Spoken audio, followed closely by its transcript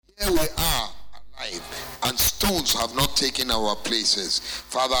Here we are alive, and stones have not taken our places.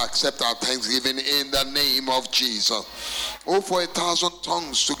 Father, accept our thanksgiving in the name of Jesus. Oh, for 1,000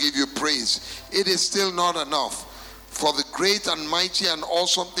 tongues to give you praise, it is still not enough for the great and mighty and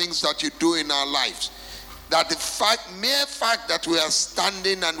awesome things that you do in our lives. That the mere fact that we are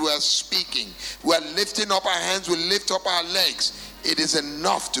standing and we are speaking, we are lifting up our hands, we lift up our legs, it is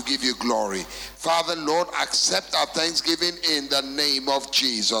enough to give you glory. Father, Lord, accept our thanksgiving in the name of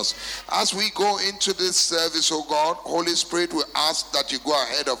Jesus. As we go into this service, oh God, Holy Spirit, we ask that you go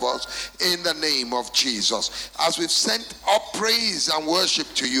ahead of us in the name of Jesus. As we've sent up praise and worship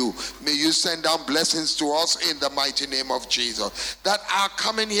to you, may you send down blessings to us in the mighty name of Jesus. That our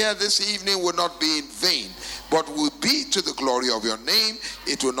coming here this evening will not be in vain, but will be to the glory of your name.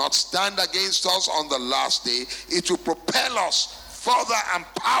 It will not stand against us on the last day. It will propel us further and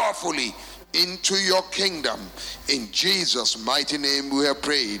powerfully into your kingdom. In Jesus' mighty name we have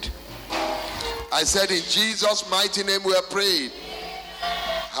prayed. I said in Jesus' mighty name we have prayed.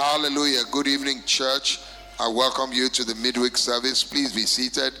 Hallelujah. Good evening, church. I welcome you to the midweek service. Please be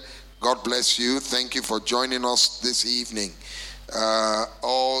seated. God bless you. Thank you for joining us this evening.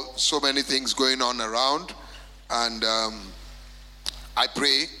 So many things going on around, and I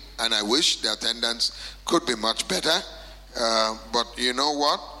pray and I wish the attendance could be much better. But you know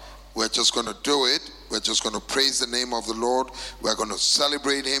what? We're just going to do it. We're just going to praise the name of the Lord. We're going to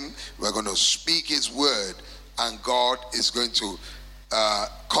celebrate him. We're going to speak his word. And God is going to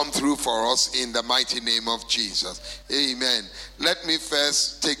come through for us in the mighty name of Jesus. Amen. Let me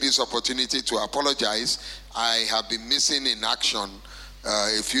first take this opportunity to apologize. I have been missing in action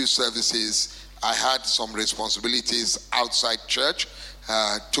a few services. I had some responsibilities outside church.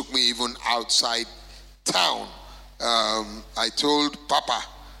 Took me even outside town. I told Papa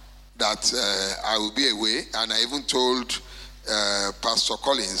that I will be away, and I even told Pastor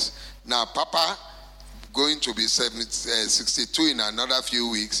Collins. Now, Papa, going to be 62 in another few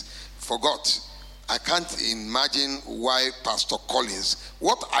weeks, forgot. I can't imagine why Pastor Collins.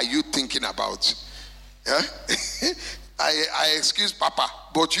 What are you thinking about? Yeah? I excuse Papa,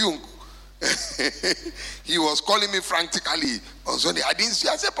 but you. He was calling me frantically on Sunday. I didn't see.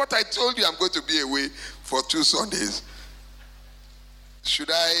 I said, but I told you I'm going to be away for 2 Sundays.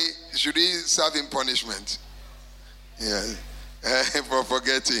 Should he serve him punishment? Yeah. For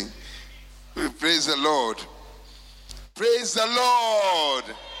forgetting. Praise the Lord. Praise the Lord.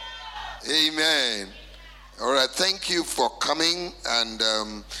 Amen. All right. Thank you for coming.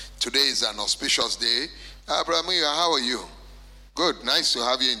 And today is an auspicious day. Brother Muya, how are you? Good. Nice to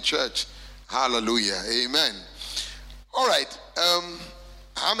have you in church. Hallelujah. Amen. All right.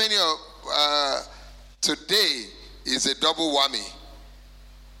 How many of today is a double whammy?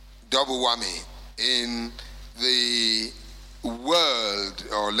 Double whammy in the world,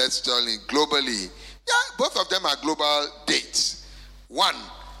 or let's tell it globally. Yeah, both of them are global dates. One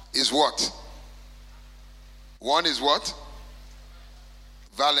is what? One is what?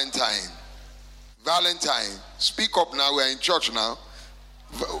 Valentine. Valentine. Speak up now. We're in church now.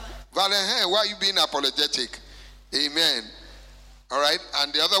 Valentine, why are you being apologetic? Amen. All right.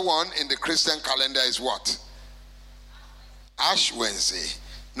 And the other one in the Christian calendar is what? Ash Wednesday.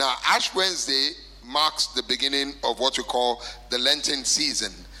 Now, Ash Wednesday marks the beginning of what we call the Lenten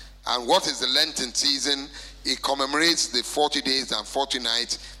season. And what is the Lenten season? It commemorates the 40 days and 40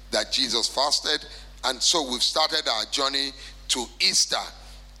 nights that Jesus fasted. And so we've started our journey to Easter.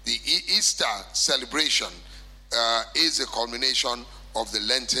 The Easter celebration is a culmination of the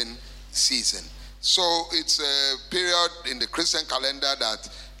Lenten season. So it's a period in the Christian calendar that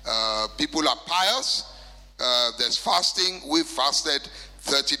people are pious. There's fasting. We've fasted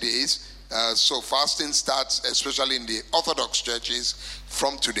 30 days. So fasting starts, especially in the Orthodox churches,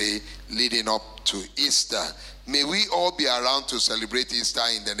 from today leading up to Easter. May we all be around to celebrate Easter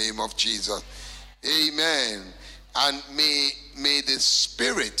in the name of Jesus. Amen. And may the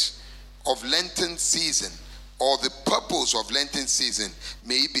spirit of Lenten season, or the purpose of Lenten season,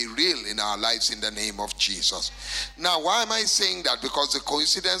 may it be real in our lives in the name of Jesus. Now, why am I saying that? Because the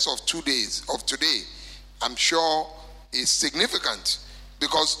coincidence of 2 days of today, I'm sure, is significant.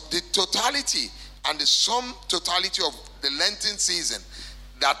 Because the totality and the sum totality of the Lenten season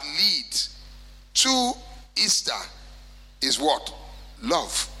that leads to Easter is what?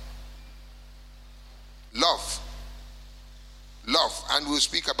 Love. Love. Love. And we'll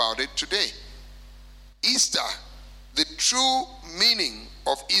speak about it today. Easter, the true meaning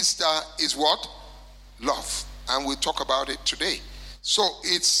of Easter is what? Love. And we'll talk about it today. So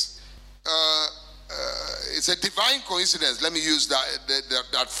it's a divine coincidence. Let me use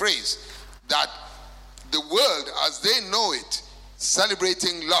that phrase. That the world, as they know it,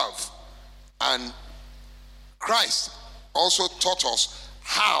 celebrating love. And Christ also taught us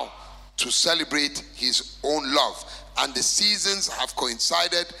how to celebrate his own love. And the seasons have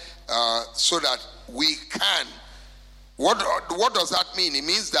coincided so that we can. What does that mean? It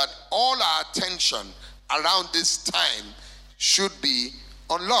means that all our attention around this time should be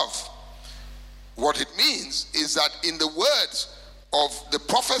on love. What it means is that in the words of the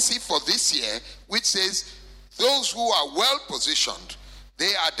prophecy for this year, which says, those who are well positioned,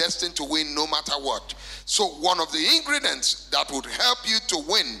 they are destined to win no matter what. So one of the ingredients that would help you to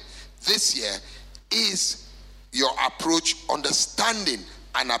win this year is your approach, understanding,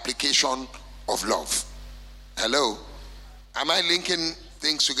 and application of love. Hello? Am I linking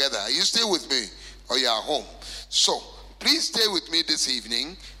things together? Are you still with me or you are home? So please stay with me this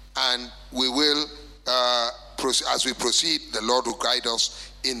evening, and we will, as we proceed, the Lord will guide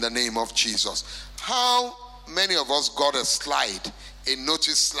us in the name of Jesus. How many of us got a slide, a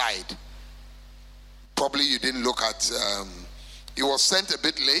notice slide? Probably you didn't look at, it was sent a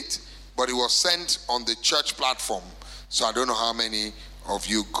bit late, but it was sent on the church platform. So I don't know how many of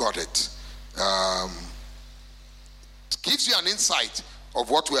you got it. It gives you an insight of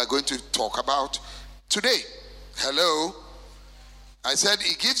what we are going to talk about today. Hello? I said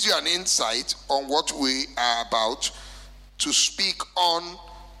it gives you an insight on what we are about to speak on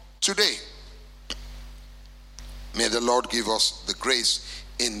today. May the Lord give us the grace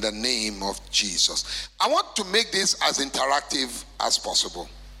in the name of Jesus. I want to make this as interactive as possible.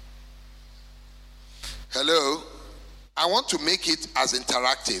 Hello? I want to make it as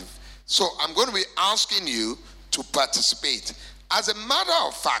interactive. So I'm going to be asking you to participate. As a matter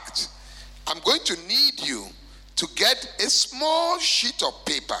of fact, I'm going to need you to get a small sheet of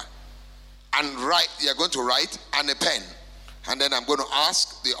paper and write. You're going to write, and a pen. And then I'm going to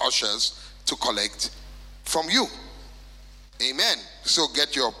ask the ushers to collect from you. Amen. So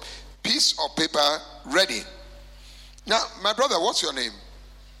get your piece of paper ready. Now, my brother, what's your name?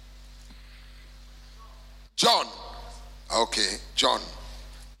 John. Okay, John.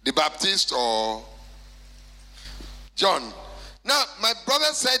 The Baptist or John? Now, my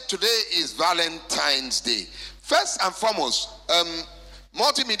brother said today is Valentine's Day. First and foremost,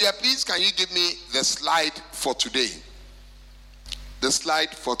 multimedia, please can you give me the slide for today? The slide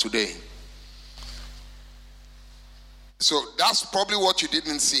for today. So that's probably what you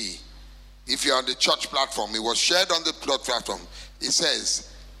didn't see. If you're on the church platform, it was shared on the platform. It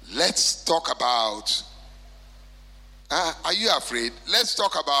says, let's talk about, are you afraid? Let's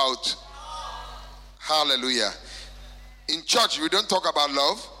talk about, hallelujah. In church, we don't talk about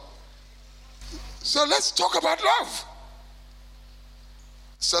love. So let's talk about love.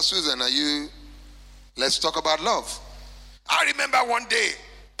 Sister Susan, let's talk about love. I remember one day,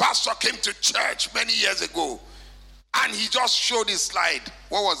 pastor came to church many years ago, and he just showed his slide.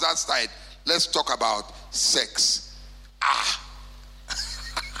 What was that slide? Let's talk about sex.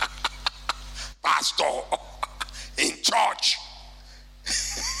 Pastor in church.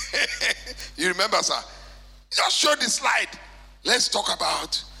 You remember, sir? He just showed the slide. Let's talk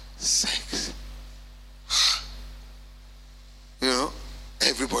about sex. You know,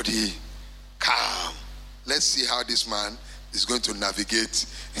 everybody calm. Let's see how this man is going to navigate.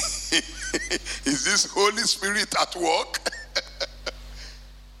 Is this Holy Spirit at work?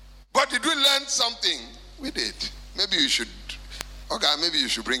 But did we learn something? We did. Maybe you should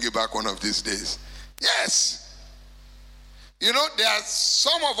bring it back one of these days. Yes. You know, there are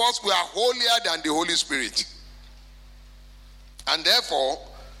some of us who are holier than the Holy Spirit. And therefore,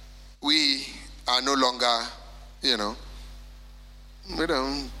 we are no longer, we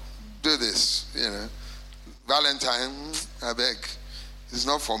don't do this, Valentine, I beg, it's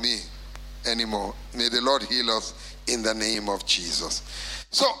not for me anymore. May the Lord heal us in the name of Jesus.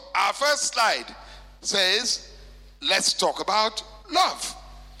 So our first slide says, let's talk about love.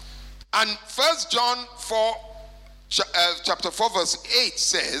 And 1 John 4, chapter 4, verse 8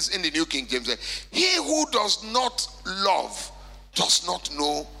 says, in the New King James, he who does not love does not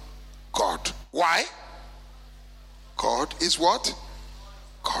know God. Why? God is what?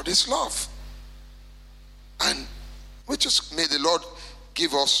 God is love. And may the Lord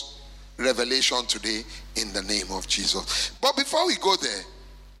give us revelation today in the name of Jesus. But before we go there,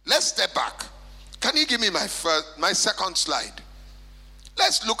 let's step back. Can you give me my second slide?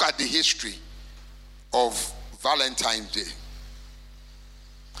 Let's look at the history of Valentine's Day.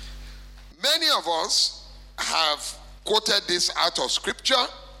 Many of us have quoted this out of scripture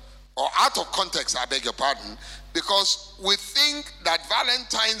or out of context, I beg your pardon, because we think that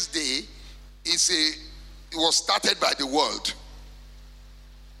Valentine's Day it was started by the world.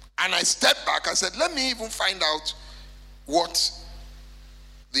 And I stepped back, I said, let me even find out what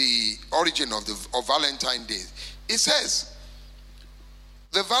origin of Valentine's Day. It says,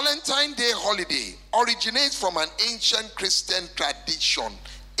 the Valentine Day holiday originates from an ancient Christian tradition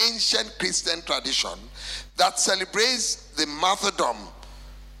that celebrates the martyrdom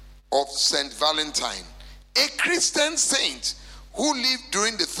of Saint Valentine, a Christian saint who lived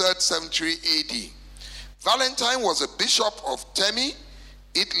during the 3rd century AD. Valentine was a bishop of Terni,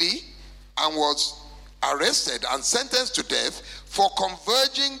 Italy, and was arrested and sentenced to death for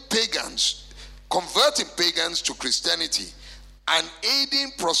converting pagans to Christianity and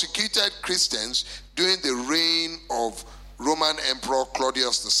aiding persecuted Christians during the reign of Roman Emperor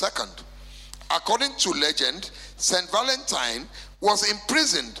Claudius II. According to legend, Saint Valentine was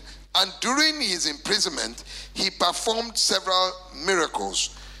imprisoned, and during his imprisonment, he performed several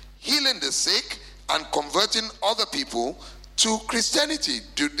miracles, healing the sick and converting other people to Christianity.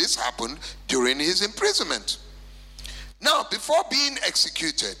 This happened during his imprisonment. Now, before being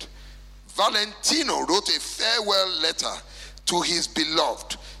executed, Valentino wrote a farewell letter to his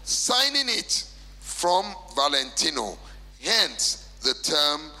beloved, signing it from Valentino, hence the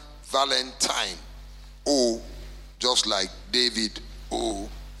term Valentine. Oh, just like David. Oh.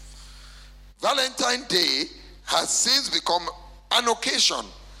 Valentine's Day has since become an occasion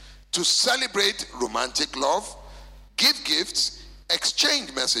to celebrate romantic love, give gifts,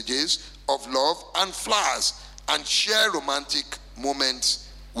 exchange messages of love and flowers, and share romantic moments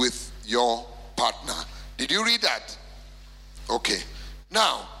with your partner. Did you read that? Okay.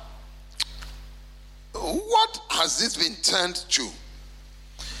 Now, what has this been turned to?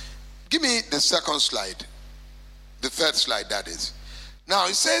 Give me the second slide. The third slide, that is. Now,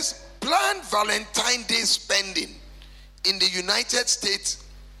 it says, planned Valentine's Day spending in the United States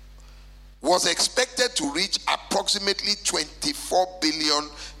was expected to reach approximately $24 billion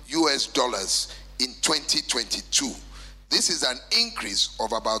in 2022. This is an increase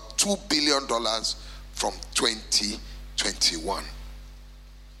of about $2 billion from 2021.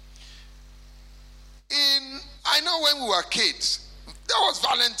 I know when we were kids, there was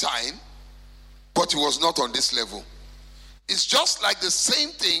Valentine, but it was not on this level. It's just like the same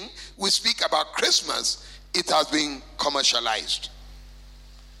thing we speak about Christmas. It has been commercialized.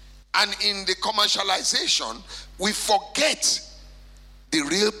 And in the commercialization, we forget the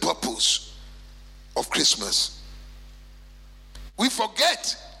real purpose of Christmas. We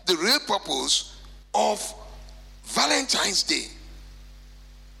forget the real purpose of Valentine's Day.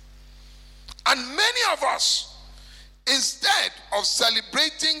 And many of us, instead of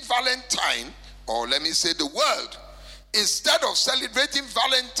celebrating Valentine, or let me say the world, instead of celebrating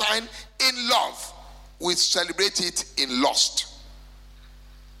Valentine in love, we celebrate it in lust.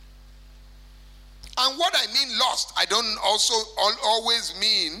 And what I mean lust, I don't also always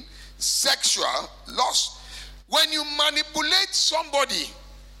mean sexual lust. When you manipulate somebody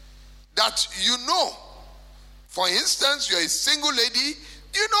that you know, for instance, you're a single lady,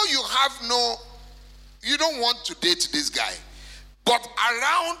 you know you don't want to date this guy. But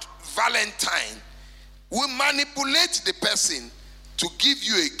around Valentine, we manipulate the person to give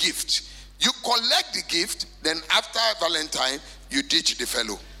you a gift. You collect the gift, then after Valentine, you ditch the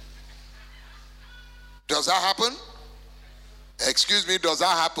fellow. Does that happen? Excuse me, does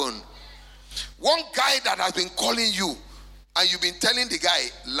that happen? One guy that has been calling you, and you've been telling the guy,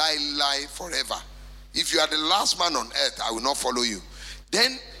 lie forever. If you are the last man on earth, I will not follow you.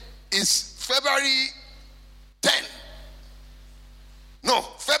 Then it's February 10. No,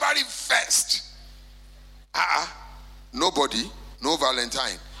 February 1st. Nobody, no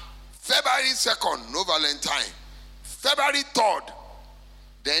Valentine. February 2nd, no Valentine. February 3rd.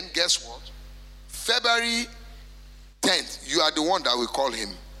 Then guess what? February 10th, you are the one that will call him.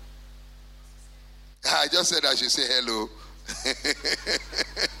 I just said I should say hello.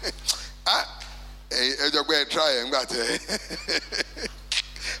 Try.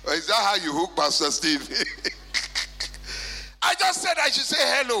 Is that how you hook Pastor Steve? I just said I should say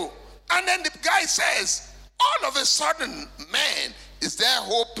hello. And then the guy says, all of a sudden, man, is there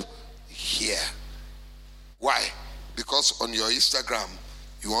hope here? Why? Because on your Instagram,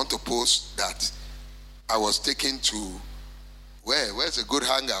 you want to post that I was taken to where's a good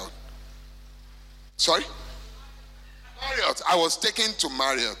hangout? Sorry? Marriott. I was taken to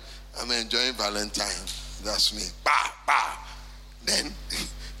Marriott. I'm enjoying Valentine. That's me. Bah. Then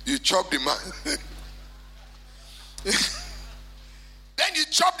you chop the man. Then you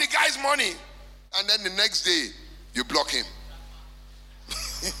chop the guy's money. And then the next day, you block him.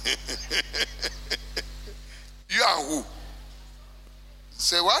 You are who?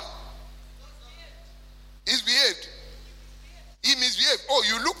 Say what? He's behaved. He misbehaved. Oh,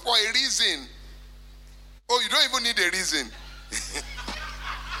 you look for a reason. Oh, you don't even need a reason.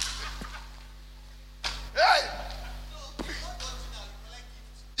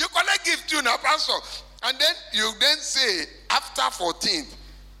 Pastor, and then you then say after 14th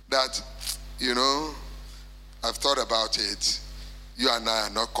that, I've thought about it. You and I are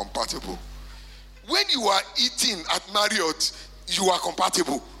not compatible. When you are eating at Marriott, you are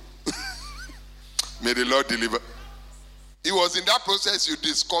compatible. May the Lord deliver. It was in that process you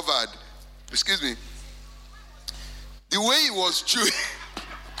discovered, excuse me, the way he was chewing.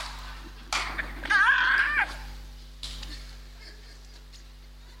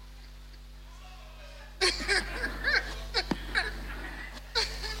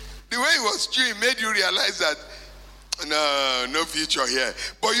 The way he was chewing made you realize that no future here.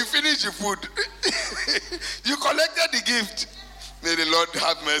 But you finished the food. You collected the gift. May the Lord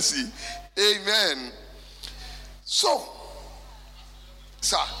have mercy. Amen. So,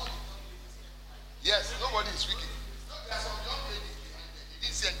 sir. Yes, nobody is speaking.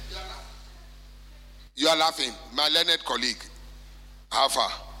 You are laughing. My learned colleague. How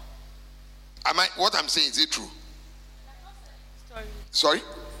far? What I'm saying, is it true? Sorry?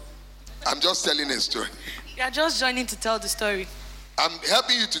 I'm just telling a story. You are just joining to tell the story. I'm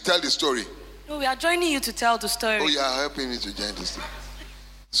helping you to tell the story. No, we are joining you to tell the story. Oh, you are helping me to join the story.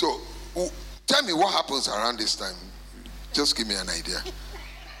 So, tell me what happens around this time. Just give me an idea.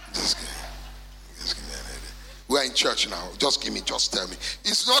 Just give me an idea. We are in church now. Just tell me.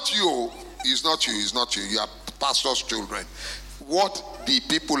 It's not you. It's not you. It's not you. You are pastor's children. What the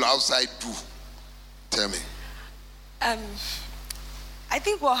people outside do? Tell me. I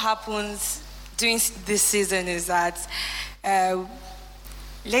think what happens during this season is that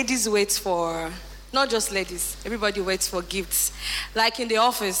ladies wait for, not just ladies, everybody waits for gifts. Like in the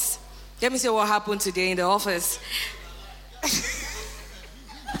office. Let me say what happened today in the office.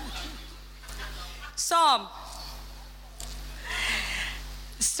 Some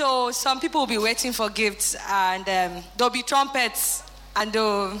people will be waiting for gifts, and there'll be trumpets and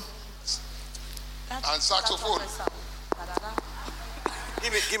saxophone.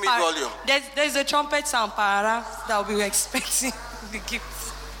 Give me volume. There's a trumpet sound that will be expecting the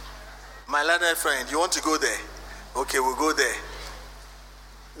gifts. My learned friend, you want to go there? Okay, we'll go there.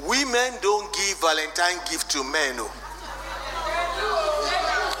 Women don't give Valentine gift to men. No.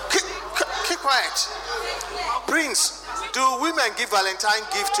 Keep quiet. Prince, do women give Valentine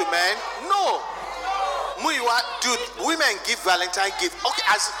gift to men? No. Dude, women give Valentine gift. Okay,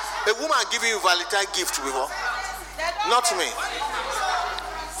 as a woman giving you Valentine gift before? Not me.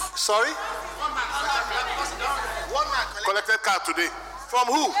 Sorry? One man collected card today. From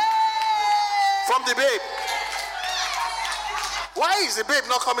who? From the babe. Why is the babe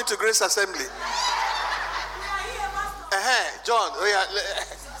not coming to Grace Assembly? John. Oh yeah.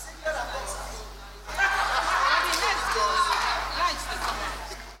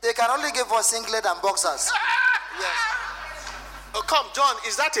 They can only give us singlet and boxers. Yes. Oh, come, John,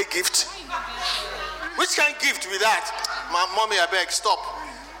 is that a gift? Which kind of gift with that? Mommy, I beg, stop.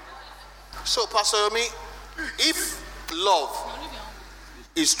 So, Pastor Yomi, if love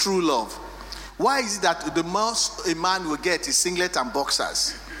is true love, why is it that the most a man will get is singlet and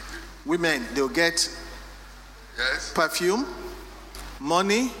boxers? Women, they'll get perfume,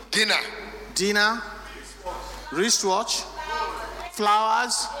 money, dinner, wristwatch,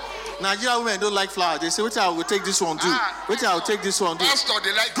 flowers. Nigerian women don't like flowers. They say, "What I will take this one do? What I will take this one do?" Pastor,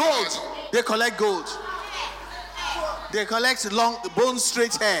 they like gold. Flowers. They collect gold. They collect long, bone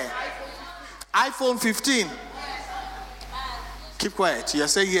straight hair. iPhone 15. Keep quiet. You are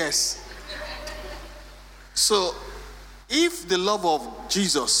saying yes. So, if the love of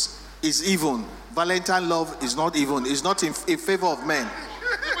Jesus is even, Valentine love is not even. It's not in favor of men.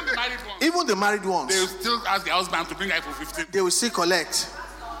 Even the married ones. They will still ask the husband to bring iPhone 15. They will still collect.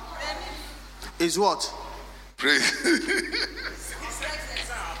 Is what? Pray.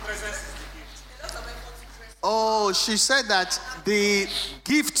 Oh, she said that the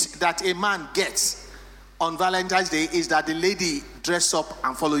gift that a man gets on Valentine's Day is that the lady dress up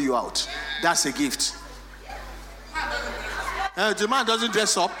and follow you out. That's a gift. The man doesn't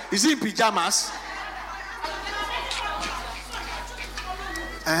dress up. Is he in pajamas?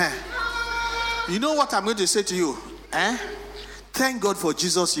 You know what I'm going to say to you? Thank God for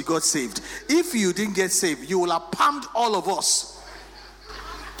Jesus, you got saved. If you didn't get saved, you will have palmed all of us.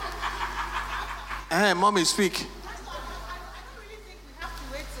 Mommy, speak. I don't really think we have to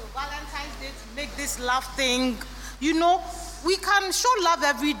wait till Valentine's Day to make this love thing. You know, we can show love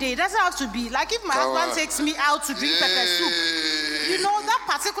every day. It doesn't have to be like if my husband takes me out to drink pepper soup. You know, that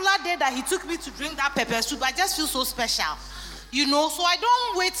particular day that he took me to drink that pepper soup, I just feel so special. You know, so I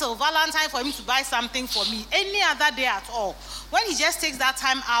don't wait till Valentine for him to buy something for me any other day at all. When he just takes that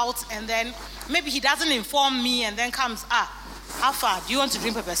time out and then maybe he doesn't inform me and then comes, how far? Do you want to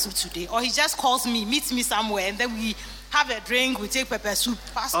drink pepper soup today? Or he just calls me, meets me somewhere, and then we have a drink, we take pepper soup.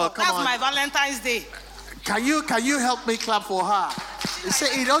 Pastor, that's my Valentine's Day. Can you help me clap for her?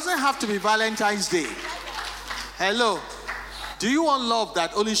 Say it doesn't have to be Valentine's Day. Hello. Do you want love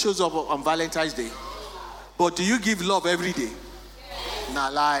that only shows up on Valentine's Day? But do you give love every day? Nah,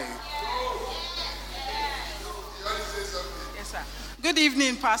 lie. Yes, sir. Good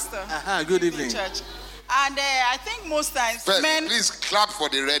evening, Pastor. Good evening. Church. And I think most times First, men... please clap for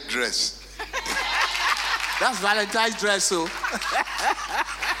the red dress. That's Valentine's dress, so.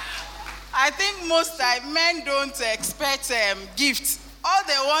 I think most times men don't expect gifts. All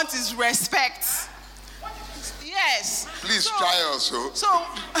they want is respect. Yes. Please try also. So,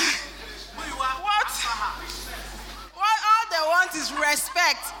 what all they want is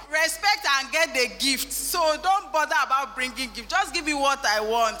respect. Respect and get the gift. So don't bother about bringing gift. Just give me what I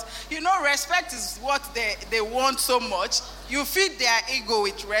want. You know, respect is what they want so much. You feed their ego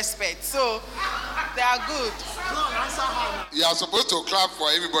with respect. So they are good. You are supposed to clap for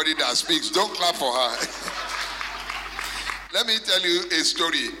everybody that speaks. Don't clap for her. Let me tell you a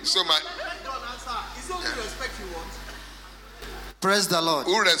story. So my... Is it only respect you want? Praise the Lord.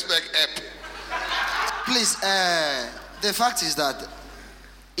 Who respect Ep? Please, the fact is that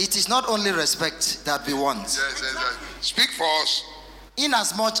it is not only respect that we want. Yes. Speak for us. In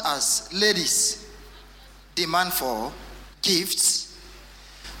as much as ladies demand for gifts,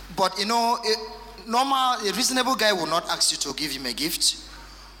 but you know, a reasonable guy will not ask you to give him a gift,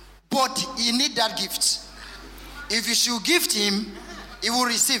 but he need that gift. If you should gift him, he will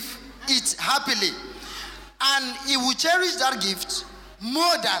receive it happily, and he will cherish that gift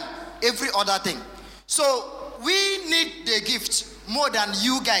more than every other thing. So we need the gift more than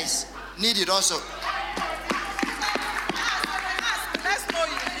you guys need it also. Let's know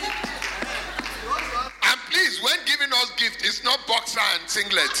you need. And please, when giving us gift, it's not boxer and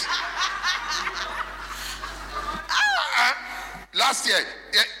singlet. Last year,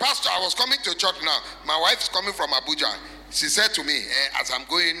 Pastor, I was coming to church now. My wife is coming from Abuja. She said to me, as I'm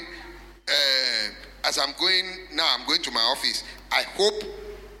going now, I'm going to my office. I hope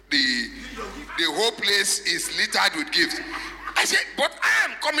the whole place is littered with gifts. I said, but I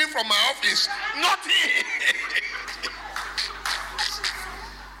am coming from my office. Nothing.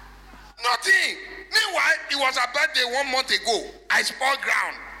 Nothing. Meanwhile, it was a birthday 1 month ago. I spoiled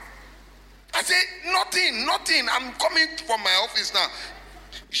ground. I said, nothing. I'm coming from my office now.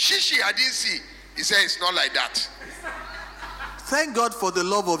 Shishi, I didn't see. He said, it's not like that. Thank God for the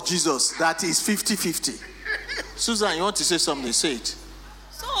love of Jesus that is 50-50. Susan, you want to say something? Say it.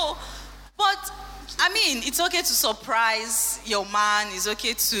 So, but I mean, it's okay to surprise your man. It's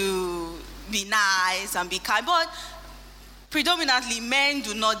okay to be nice and be kind. But predominantly, men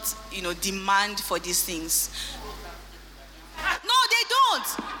do not, demand for these things. No, they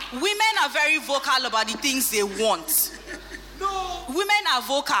don't. Women are very vocal about the things they want. No. Women are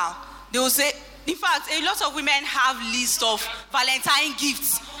vocal. They will say, in fact, a lot of women have lists of Valentine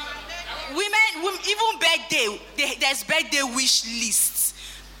gifts. Women even birthday, there's birthday wish lists.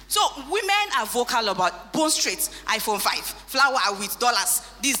 So women are vocal about bone straight, iPhone 5, flower with dollars,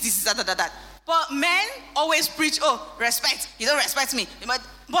 this, that. But men always preach, respect. You don't respect me.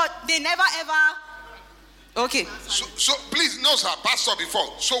 But they never ever. Okay. So please, no, sir, Pastor, before.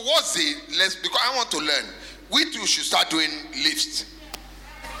 So what's because I want to learn. We too should start doing lists.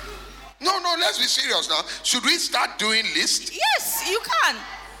 No, let's be serious now. Should we start doing lists? Yes, you can.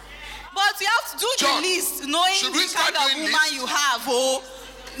 But you have to do John, the list, knowing the kind of woman lists? you have,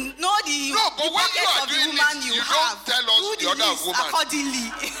 know the pockets of the woman lists, you you have. don't tell us do the other list woman. accordingly.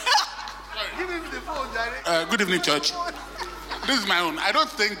 Give him the phone, Jerry. Good evening, church. This is my own. I don't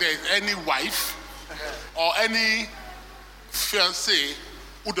think there's any wife or any fiancé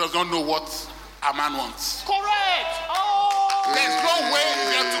who does not know what a man wants. Correct. There's no way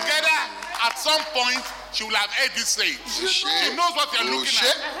we are together. At some point, she will have heard this saying. She knows what you're looking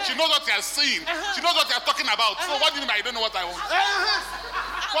at. She knows what you're seeing. She knows what you're talking about. So what do you mean I don't know what I want?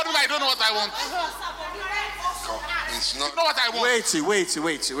 What do you mean I don't know what I want? It's not. You know what I want? Wait.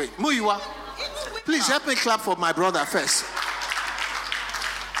 Muyiwa, please help me clap for my brother first.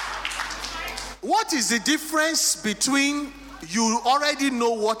 What is the difference between you already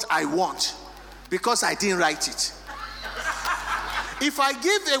know what I want because I didn't write it? If I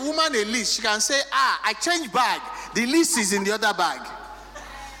give a woman a list, she can say, I changed bag. The list is in the other bag.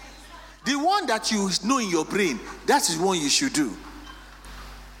 The one that you know in your brain, that is one you should do.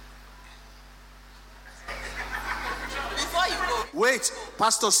 Before you go. Wait,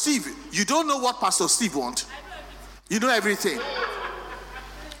 Pastor Steve, you don't know what Pastor Steve wants. You know everything.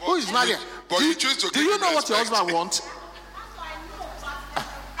 Who is Maria? But you choose to do give you him know what your respect. husband wants?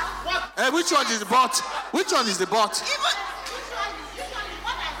 Which one is the bot? Which one is the bot?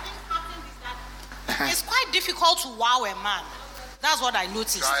 It's quite difficult to wow a man. That's what I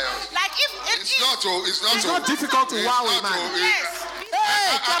noticed. Like it's not difficult to wow a man. Yes.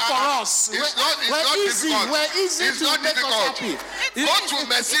 Hey, clap for us. It's not difficult. We're easy it's to not make difficult. us happy. Go to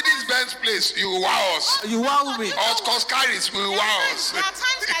Mercedes-Benz place, you wow us. You wow me. Or Coscaris, you wow us. There are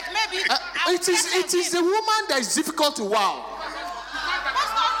times like maybe it is the woman that is difficult to wow.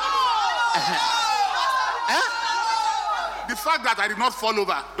 The fact that I did not fall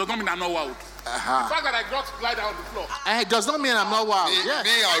over does not mean I'm not wowed. The fact that I got to lie down on the floor. It does not mean I'm not wowed.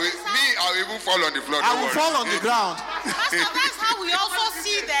 I'll even fall on the floor. I will fall on the ground. That's how we also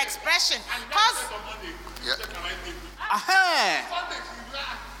see the expression. Because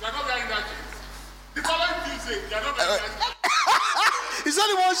the following Tuesday, you're not wearing that. It's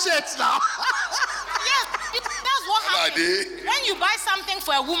only one shirt now. yes, that's what happens. When you buy something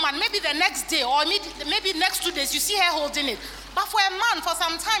for a woman, maybe the next day or maybe next 2 days, you see her holding it. But for a man, for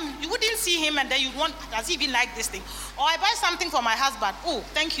some time, you wouldn't see him and then you want, does he even like this thing? Or I buy something for my husband. Oh,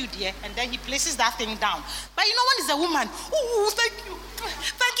 thank you, dear. And then he places that thing down. But you know when it's a woman, oh, thank you.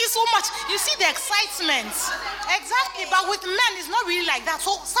 Thank you so much. You see the excitement. Exactly. But with men, it's not really like that.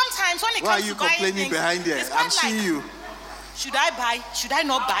 So sometimes when it comes to buying things. Why are you complaining behind there? I'm seeing you. Should I buy? Should I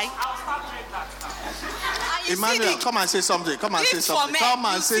not buy? Emmanuel, come and say something. Come and say something. Come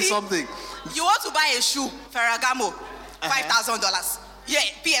and say something. You want to buy a shoe, Ferragamo, $5,000. Yeah,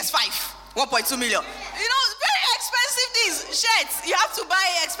 PS5, 1.2 million. You know, very expensive things. Shirts, you have to buy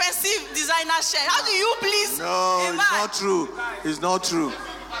expensive designer shirt. How do you please? No, it's not true. It's not true.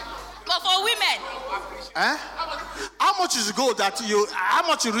 But for women. How much is gold how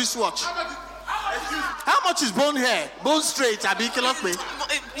much is wristwatch? How much is bone hair? Bone straight, Abi Kilokme?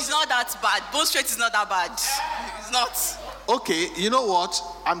 It's not that bad. Bone straight is not that bad. It's not. Okay, you know what?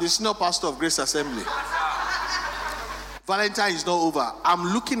 I'm the senior pastor of Grace Assembly. Valentine is not over.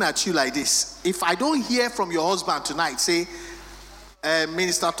 I'm looking at you like this. If I don't hear from your husband tonight, say,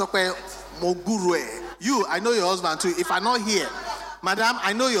 Minister Tokwe Mogurwe, I know your husband too. If I not hear, Madam,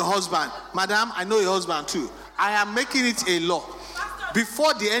 I know your husband. Madam, I know your husband too. I am making it a law.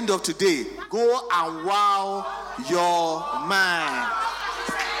 Before the end of today, go and wow your man.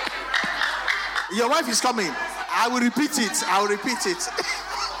 Your wife is coming. I will repeat it.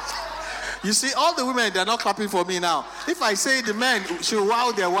 You see, all the women, they're not clapping for me now. If I say the men should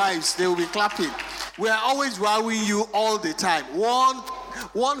wow their wives, they will be clapping. We are always wowing you all the time. One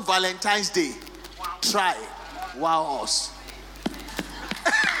Valentine's Day, try wow us.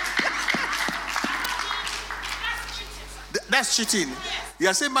 That's cheating. You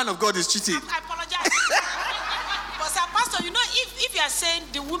are saying man of God is cheating. I apologize. But Sir Pastor, you know, if you are saying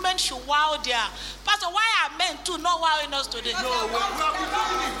the women should wow their Pastor, why are men too not wowing us today? No, we've been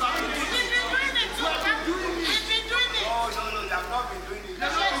doing it. No, they have not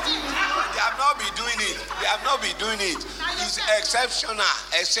been doing it. They have not been doing it. It's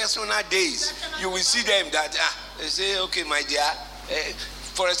exceptional days. You will see them that they say, okay, my dear.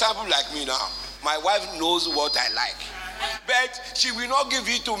 For example, like me now, my wife knows what I like. But she will not give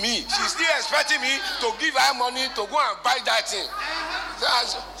it to me. She's still expecting me to give her money to go and buy that thing.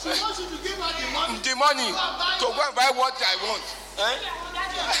 She wants you to give her the money to go and buy what I want.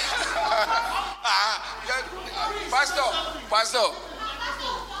 Pastor,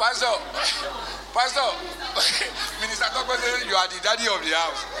 Minister Tokwe says you are the daddy of the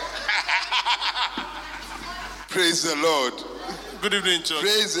house. Praise the Lord. Good evening, church.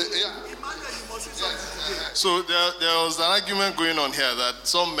 Praise it. Yeah. So there was an argument going on here that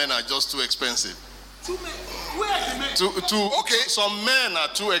some men are just too expensive. Where are the men? Okay. Some men are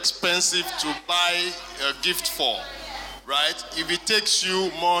too expensive to buy a gift for, right? If it takes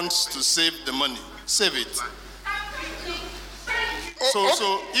you months to save the money, save it. So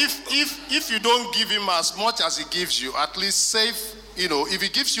if you don't give him as much as he gives you, at least save. You know, if he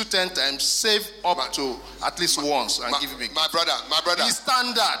gives you 10 times, save up to at least once and give him a gift. My brother. He's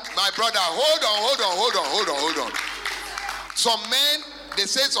standard. My brother, hold on. Some men, they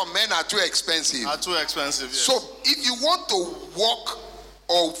say some men are too expensive. Yes. So if you want to walk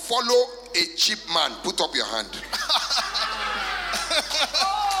or follow a cheap man, put up your hand.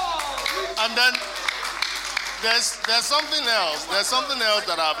 And then there's something else. There's something else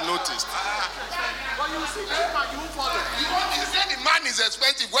that I've noticed. But you see, you won't follow. You say the man is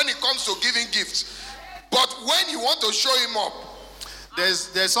expensive when it comes to giving gifts. But when you want to show him up.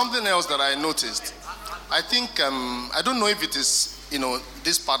 There's something else that I noticed. I think, I don't know if it is,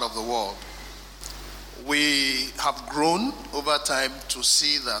 this part of the world. We have grown over time to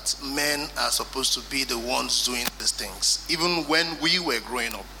see that men are supposed to be the ones doing these things, even when we were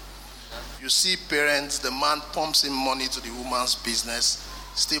growing up. You see parents, the man pumps in money to the woman's business,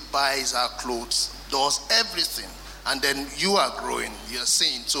 still buys her clothes, does everything. And then you are growing, you're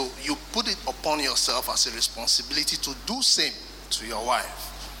seeing. So you put it upon yourself as a responsibility to do same to your wife.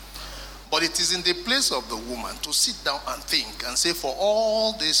 But it is in the place of the woman to sit down and think and say, for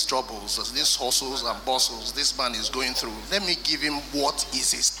all these troubles, these hustles and bustles this man is going through, let me give him what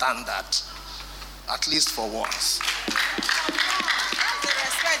is his standard, at least for once.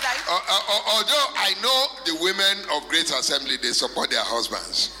 Although I know the women of Great Assembly, they support their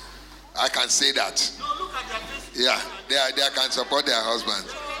husbands. I can say that. Yeah, they can support their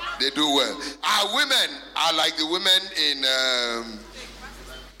husbands. They do well. Our women are like the women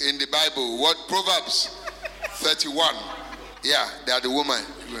in the Bible. What? Proverbs 31. Yeah, they are the women.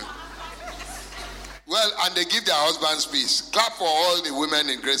 Well, and they give their husbands peace. Clap for all the women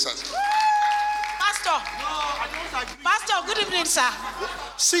in Grace Assembly. Pastor, good evening, sir.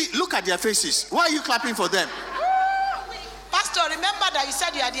 See, look at their faces. Why are you clapping for them? Pastor, remember that you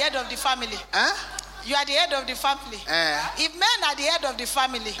said you are the head of the family. You are the head of the family. If men are the head of the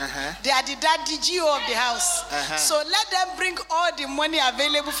family, they are the daddy GO of the house. So let them bring all the money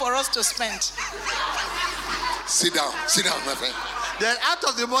available for us to spend. Sit down, my friend. Then out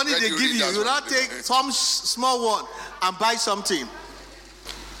of the money they give you, you now take some small one and buy something.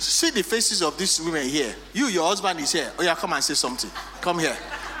 See the faces of these women here. You, your husband is here. Oh yeah, come and say something. Come here.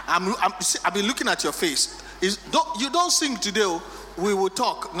 I've been looking at your face. You don't sing today. We will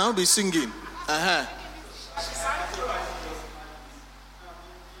talk. Now be singing.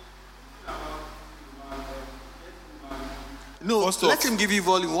 No, let him give you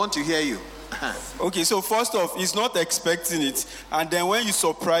volume. We want to hear you. Okay, so first off, he's not expecting it. And then when you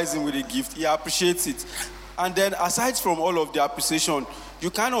surprise him with a gift, he appreciates it. And then aside from all of the appreciation, you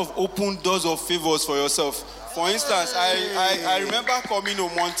kind of open doors of favors for yourself. For instance, I remember coming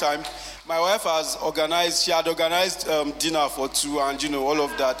home one time. My wife she had organized dinner for two and, all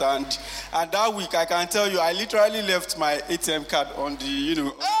of that. And that week, I can tell you, I literally left my ATM card on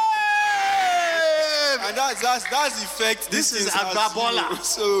the, And that's the effect. This is Ababola.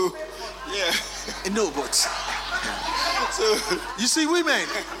 So, yeah. No, but. So, you see, women,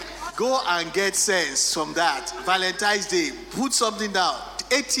 go and get sense from that. Valentine's Day, put something down.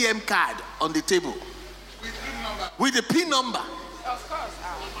 ATM card on the table. With the PIN number. Of course.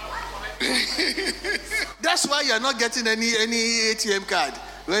 That's why you're not getting any ATM card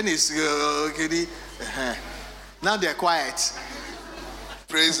when it's okay. Now they're quiet.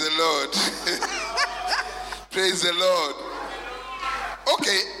 Praise the Lord. Praise the Lord.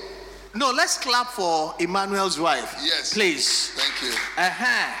 Okay. No, let's clap for Emmanuel's wife. Yes. Please. Thank you.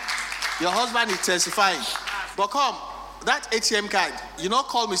 Your husband is testifying. But come, that ATM card, you not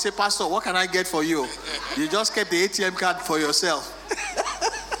call me, say, Pastor, what can I get for you? You just kept the ATM card for yourself.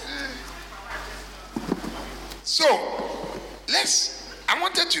 So, I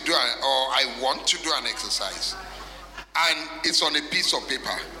want to do an exercise. And it's on a piece of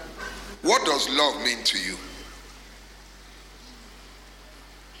paper. What does love mean to you?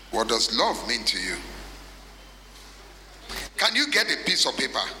 What does love mean to you? Can you get a piece of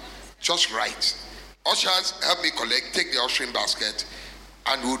paper? Just write. Ushers, help me take the ushering basket.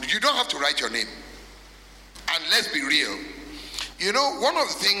 And you don't have to write your name. And let's be real. One of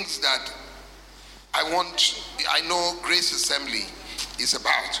the things that I know Grace Assembly is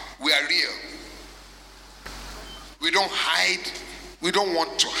about, we are real. We don't hide. We don't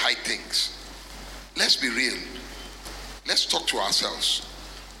want to hide things. Let's be real. Let's talk to ourselves.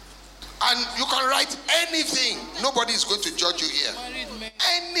 And you can write anything. Nobody is going to judge you here.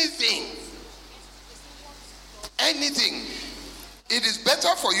 Anything. Anything. It is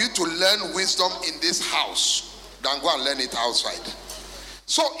better for you to learn wisdom in this house than go and learn it outside.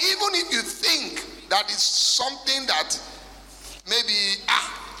 So even if you think that is something that maybe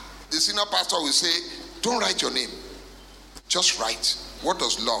the senior pastor will say, don't write your name. Just write. What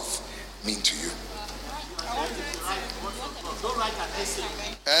does love mean to you? Don't write an essay.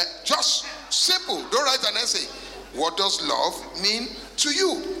 Just simple. Don't write an essay. What does love mean to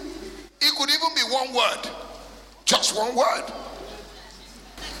you? It could even be one word. Just one word.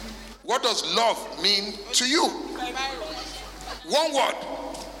 What does love mean to you? One word.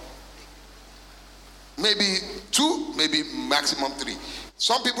 Maybe two, maybe maximum three.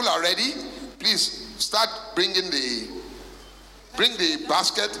 Some people are ready. Please start bring the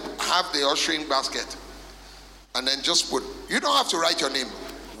basket, have the ushering basket, and then just put. You don't have to write your name.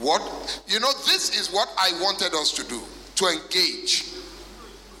 This is what I wanted us to do, to engage.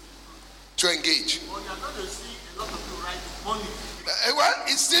 To engage. Well,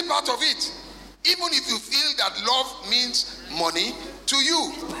 it's still part of it. Even if you feel that love means money to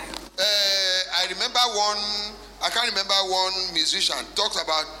you, I can't remember one musician talks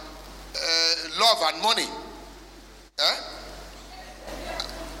about love and money.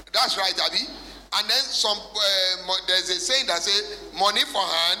 That's right, Abby. And then there's a saying that says, money for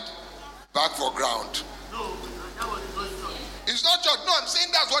hand, back for ground. It's not church. No, I'm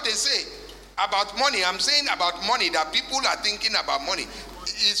saying that's what they say about money. I'm saying about money, that people are thinking about money.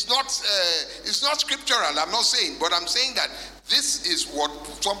 It's not scriptural, I'm not saying, but I'm saying that this is what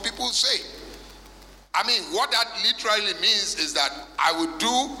some people say. I mean, what that literally means is that I will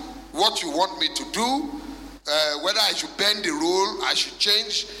do what you want me to do, whether I should bend the rule, I should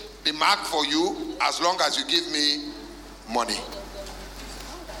change the mark for you, as long as you give me money.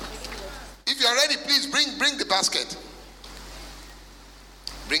 If you're ready, please bring the basket.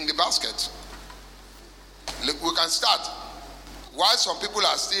 Bring the basket. Look, we can start. While some people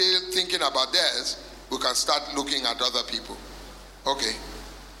are still thinking about theirs, we can start looking at other people. Okay.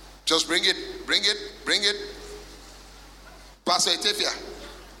 Just bring it. Pastor Ethiopia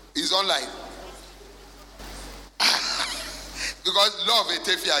is online. Because love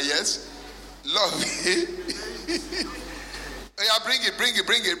Ethiopia, yes? Love. Yeah, bring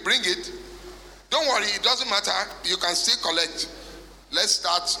it. Don't worry, it doesn't matter. You can still collect. Let's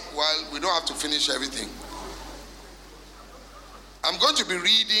start while we don't have to finish everything. I'm going to be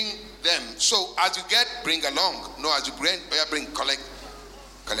reading them. So as you get, bring along. No, as you bring, collect.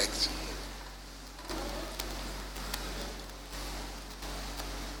 Collect.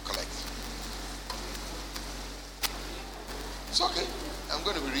 It's okay. I'm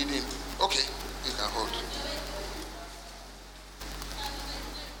going to be reading. Okay, you can hold.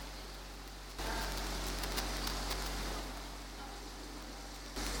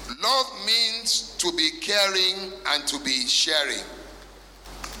 Love means to be caring and to be sharing.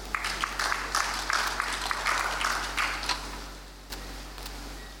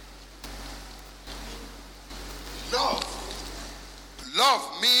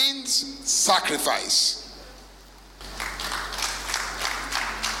 Love means sacrifice.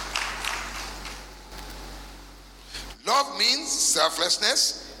 Love means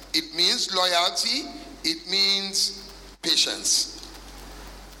selflessness. It means loyalty. It means patience.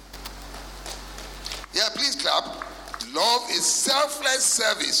 Yeah, please clap. Love is selfless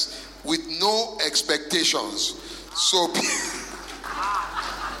service with no expectations. So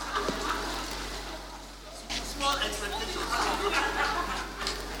small expectations.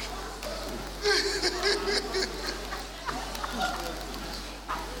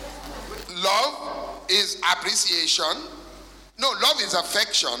 Love is appreciation. No, love is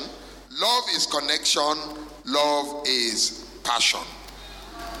affection. Love is connection. Love is passion.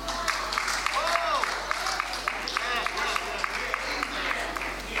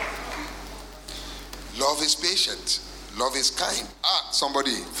 Love is patient. Love is kind.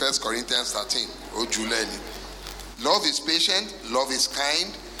 Somebody, 1 Corinthians 13. Oh, Juleni. Love is patient. Love is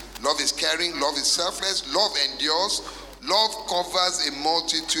kind. Love is caring. Love is selfless. Love endures. Love covers a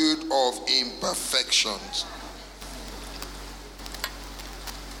multitude of imperfections.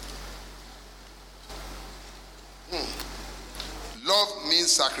 Love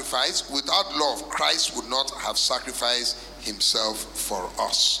means sacrifice. Without love, Christ would not have sacrificed himself for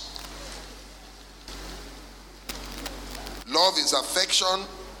us. Love is affection.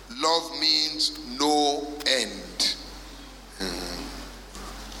 Love means no end.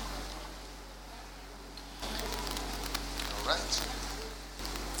 All right.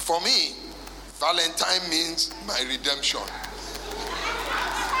 For me, Valentine means my redemption.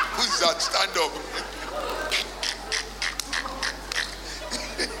 Who's that? Stand up.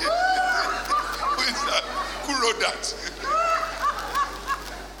 Who is that? Who wrote that?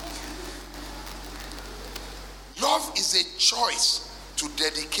 Love is a choice to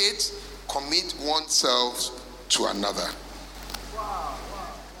dedicate, commit oneself to another.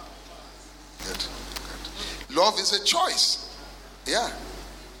 Good. Love is a choice. Yeah.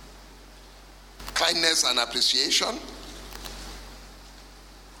 Kindness and appreciation.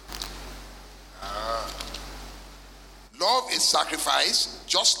 Love is sacrifice,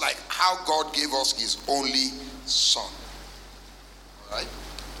 just like how God gave us his only son. All right?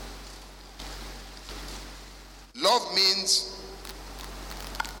 Love means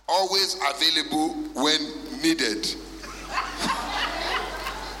always available when needed.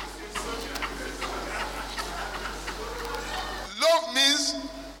 Love means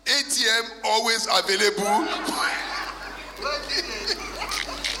ATM always available.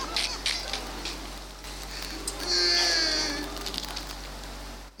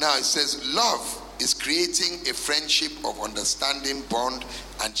 Now it says love is creating a friendship of understanding, bond,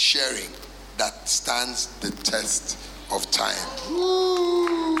 and sharing that stands the test of time.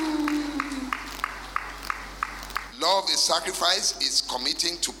 Woo. Love is sacrifice, is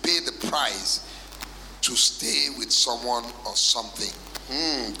committing to pay the price to stay with someone or something.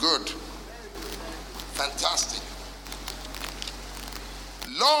 Good. Fantastic.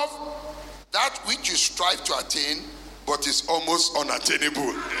 Love, that which you strive to attain, but is almost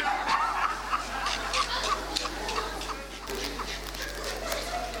unattainable.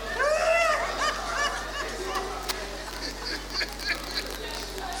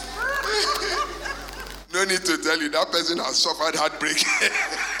 No need to tell you, that person has suffered heartbreak.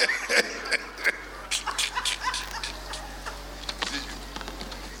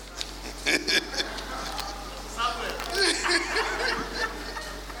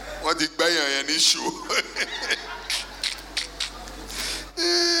 What did buy an issue?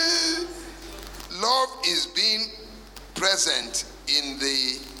 Love is being present in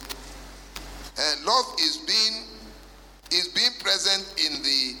the love is being present in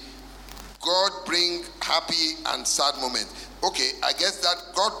the God bring happy and sad moment. Okay, I guess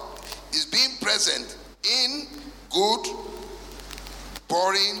that God is being present in good,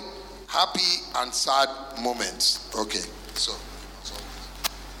 boring, happy and sad moments. Okay, so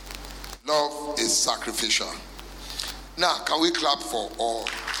love is sacrificial. Now, can we clap for all?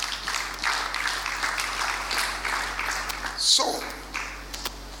 So,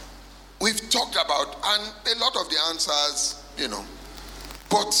 we've talked about, and a lot of the answers,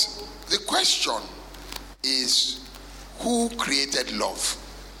 but the question is, who created love?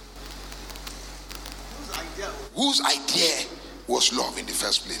 Whose idea was love in the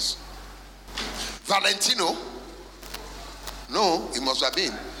first place? Valentino? No, it must have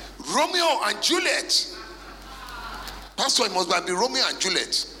been Romeo and Juliet. Pastor, it must have been Romeo and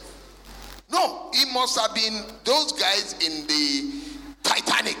Juliet. No, it must have been those guys in the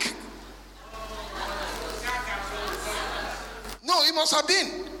Titanic. No, it must have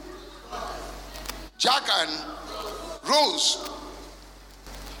been Jack and Rose.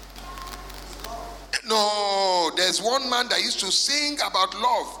 No, there's one man that used to sing about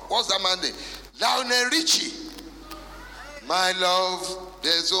love. What's that man name? Lionel Richie. My love,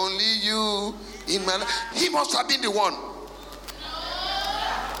 there's only you in my life. He must have been the one.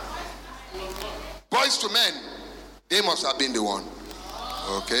 Boys to Men, they must have been the one.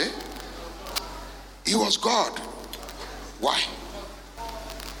 Okay? He was God. Why?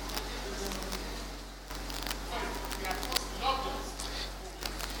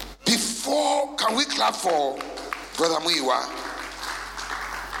 Before, can we clap for Brother Muiwa?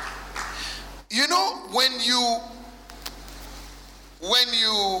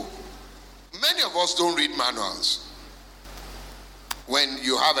 Many of us don't read manuals. When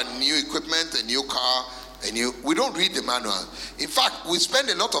you have a new equipment, a new car, we don't read the manual. In fact, we spend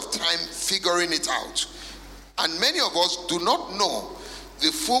a lot of time figuring it out. And many of us do not know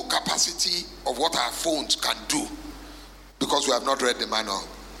the full capacity of what our phones can do because we have not read the manual.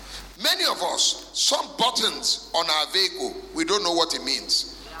 Many of us, some buttons on our vehicle, we don't know what it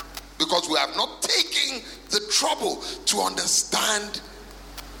means because we have not taken the trouble to understand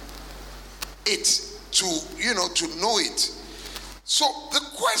it, to know it. So the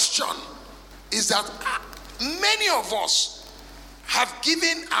question is that many of us have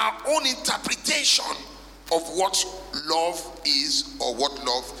given our own interpretation of what love is or what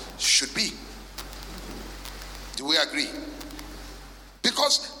love should be. Do we agree?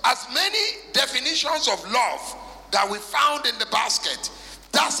 Because as many definitions of love that we found in the basket,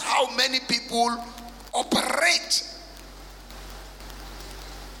 that's how many people operate.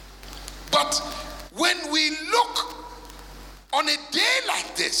 But when we look on a day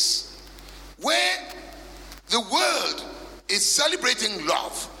like this, where the world is celebrating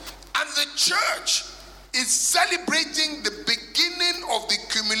love and the church is celebrating the beginning of the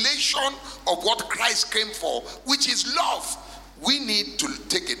accumulation of what Christ came for, which is love, we need to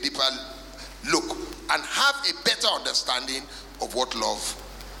take a deeper look and have a better understanding of what love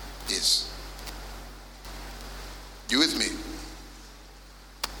is. You with me?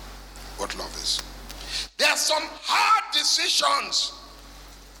 What love is. There are some hard decisions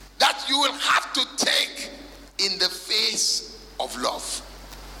that you will have to take in the face of love.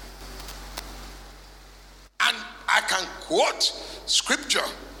 And I can quote scripture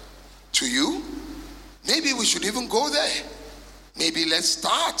to you. Maybe we should even go there. Maybe let's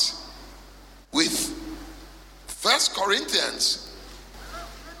start with 1 Corinthians.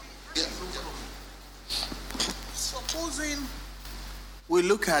 Yeah. Supposing we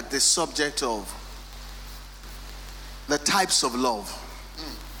look at the subject of the types of love.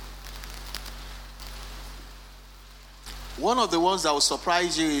 One of the ones that will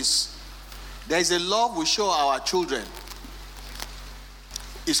surprise you is there is a love we show our children.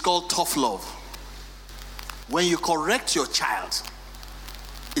 It's called tough love. when you correct your child,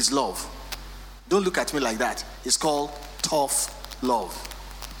 is love. Don't look at me like that. It's called tough love.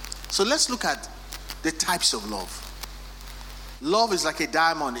 So let's look at the types of love. Love is like a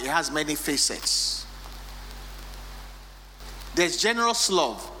diamond. It has many facets. There's generous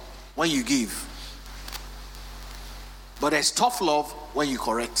love when you give. But there's tough love when you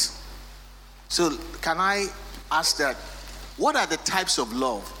correct. So can I ask that, what are the types of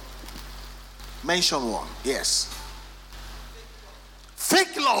love? Mention one. Yes.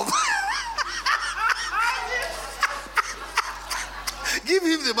 Fake love. Give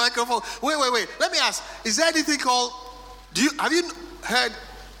him the microphone. Wait. Let me ask. Is there anything called, have you heard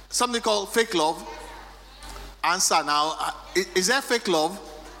something called fake love? Answer now. Is there fake love?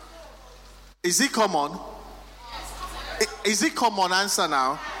 Is it common? Is it common? Answer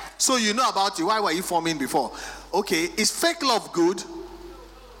now. So you know about it. Why were you forming before? Okay. Is fake love good?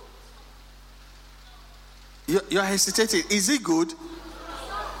 You're hesitating. Is it good?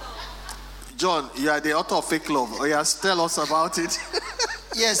 John, you are the author of fake love. Oh, yes, tell us about it.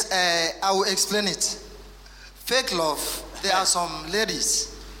 Yes, I will explain it. Fake love, there are some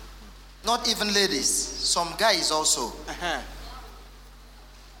ladies, not even ladies, some guys also.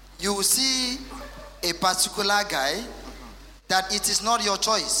 You will see a particular guy that it is not your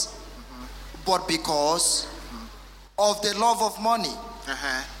choice, but because of the love of money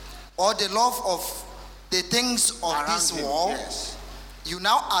or the love of the things of around this world, yes, you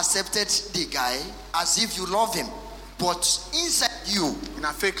now accepted the guy as if you love him, but inside you, in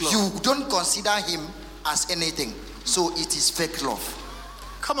a fake love, you don't consider him as anything. So it is fake love.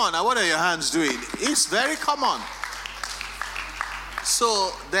 Come on, now what are your hands doing? It's very common.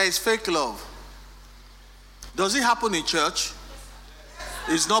 So there is fake love. Does it happen in church?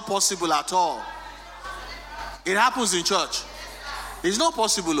 It's not possible at all. It happens in church. It's not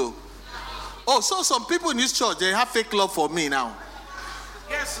possible. Oh, so some people in this church, they have fake love for me now.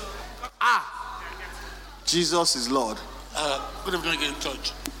 Yes, sir. Jesus is Lord. Good evening again,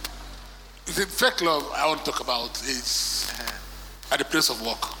 church. The fake love I want to talk about is at the place of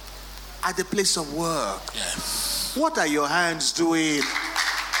work. At the place of work? Yes. What are your hands doing?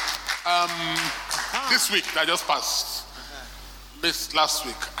 This week that just passed, this last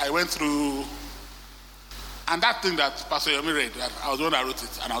week, I went through, and that thing that Pastor Yomi read, I was the one that wrote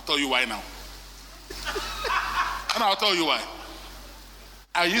it, and I'll tell you why now. And I'll tell you why.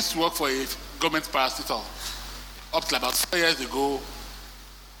 I used to work for a government parastatal up till about 4 years ago.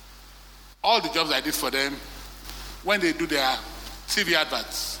 All the jobs I did for them, when they do their TV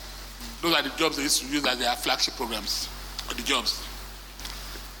adverts, those are the jobs they used to use as their flagship programs, or the jobs.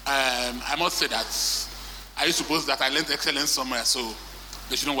 I must say that I used to post that I learned excellence somewhere, so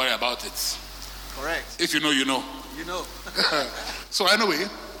they shouldn't worry about it. Correct. If you know, you know. You know. So anyway,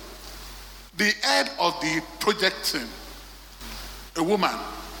 the head of the project team, a woman,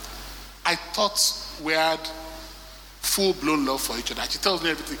 I thought we had full-blown love for each other. She tells me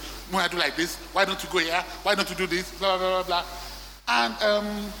everything. When I do like this, why don't you go here? Why don't you do this? Blah, blah, blah, blah.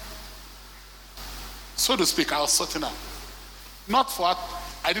 And so to speak, I was sorting out. Not for what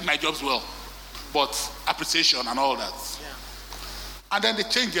I did my jobs well, but appreciation and all that. Yeah. And then they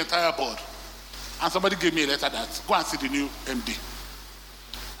changed the entire board. And somebody gave me a letter that, go and see the new MD.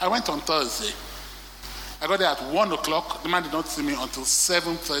 I went on Thursday. I got there at 1 o'clock. The man did not see me until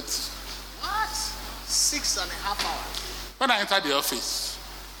 7:30. What? 6.5 hours. When I entered the office,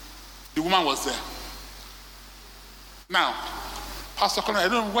 the woman was there. Now, Pastor Colin, I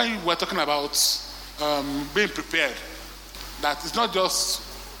don't know when you were talking about being prepared, that it's not just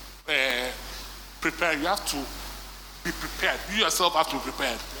prepared, you have to be prepared. You yourself have to be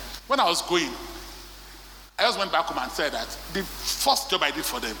prepared. When I was going, I just went back home and said that the first job I did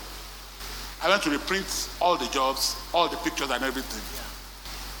for them, I went to reprint all the jobs, all the pictures and everything. Yeah.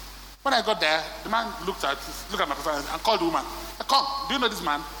 When I got there, the man looked at my profile and called the woman. I said, come, do you know this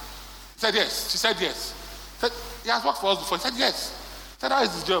man? He said, yes. She said, yes. He said, he has worked for us before. He said, yes. He said, how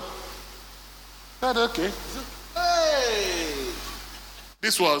is his job? I said, okay. Hey!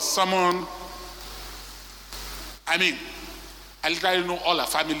 This was someone, I literally know all her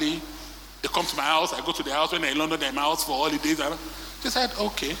family. They come to my house, I go to their house. When they're in London, they're in my house for holidays. She said,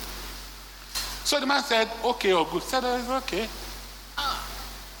 okay. So the man said, okay or good. He said, it's okay.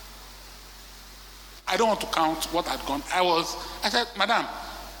 I don't want to count what had gone. I said, madam,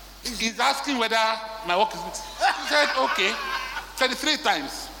 he's asking whether my work is good. He said, okay. Said it 3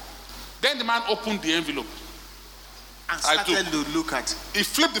 times. Then the man opened the envelope. And started to look at. He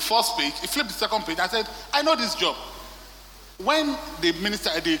flipped the first page, he flipped the second page. I said, I know this job. When the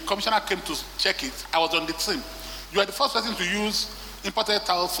commissioner came to check it, I was on the team. You are the first person to use imported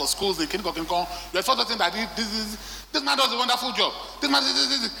towels for schools in King Kong. You're sort of saying that this man does a wonderful job. This man.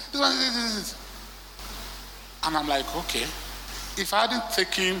 And I'm like, okay, if I hadn't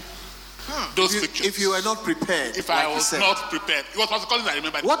taken those pictures. If you were not prepared. If I was not prepared. It was Pastor Collins, I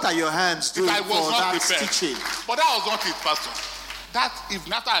remember. What are your hands doing for that prepared. Teaching? But that was not it, Pastor. That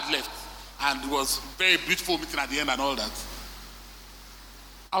evening after I had left, and it was a very beautiful meeting at the end and all that,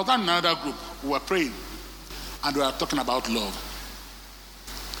 I was in another group. We were praying, and we were talking about love.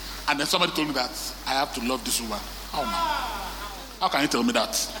 And then somebody told me that I have to love this woman. Oh no. How can you tell me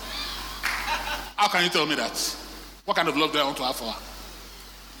that? How can you tell me that? What kind of love do I want to have for her?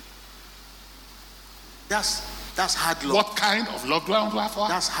 That's hard love. What kind of love do I want to have for her?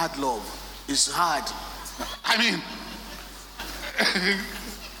 That's hard love. It's hard. I mean,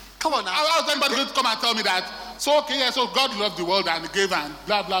 come on now. I was anybody going to come and tell me that, so okay, yeah, so God loved the world and gave and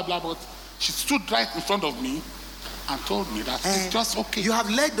blah, blah, blah, but she stood right in front of me and told me that it's just okay. You have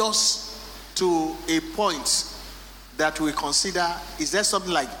led us to a point that we consider, is there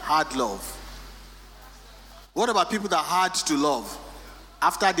something like hard love? What about people that are hard to love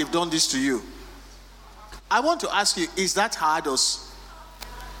after they've done this to you? I want to ask you, is that hard or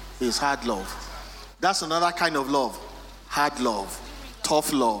is hard love? That's another kind of love. Hard love,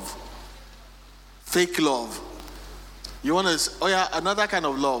 tough love, fake love. You want to, another kind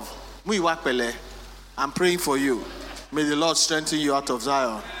of love. I'm praying for you. May the Lord strengthen you out of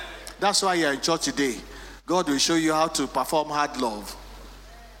Zion. That's why you're in church today. God will show you how to perform hard love.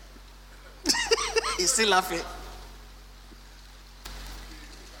 He's still laughing.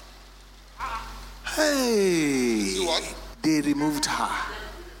 Hey, what? They removed her.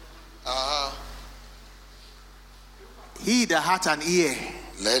 He that hath an ear,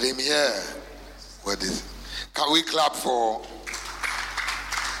 let him hear. What is? Can we clap for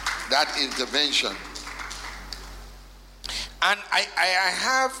that intervention? And I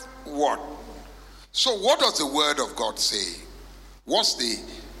have what? So what does the word of God say? What's the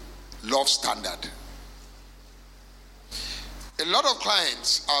love standard? A lot of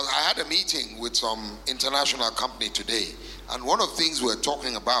clients, I had a meeting with some international company today, and one of the things we were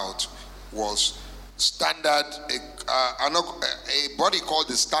talking about was standard, a body called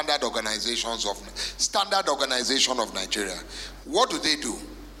the Standard Organization of Nigeria. What do?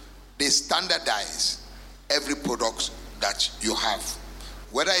 They standardize every product that you have.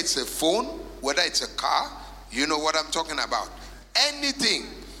 Whether it's a phone, whether it's a car, you know what I'm talking about. Anything,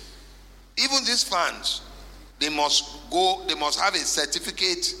 even these fans, they must have a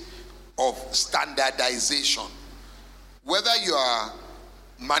certificate of standardization. Whether you are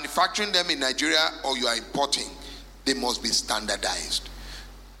manufacturing them in Nigeria or you are importing, they must be standardized.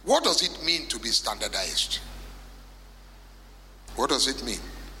 What does it mean to be standardized? What does it mean?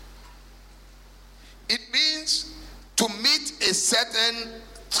 It means to meet a certain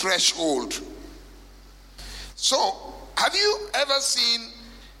threshold. So, have you ever seen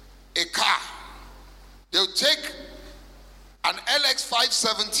a car? They'll take an LX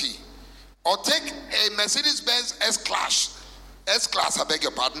 570 or take a Mercedes-Benz S-Class, I beg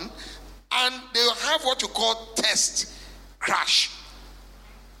your pardon, and they'll have what you call test crash,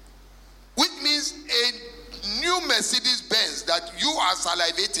 which means a new Mercedes-Benz that you are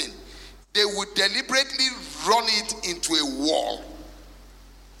salivating, they would deliberately run it into a wall.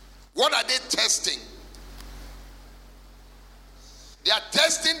 What are they testing? They are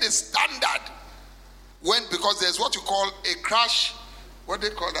testing the standard because there's what you call a crash. What do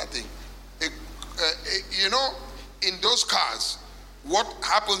they call that thing? In those cars, what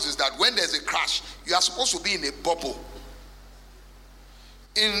happens is that when there's a crash, you are supposed to be in a bubble.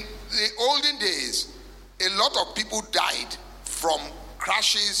 In the olden days, a lot of people died from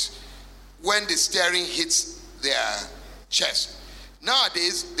crashes when the steering hits their chest.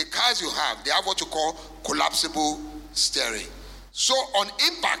 Nowadays, the cars you have, they have what you call collapsible steering. So on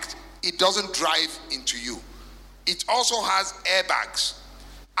impact, it doesn't drive into you. It also has airbags.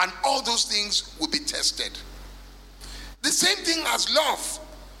 And all those things will be tested. The same thing as love.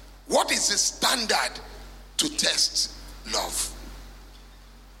 What is the standard to test love?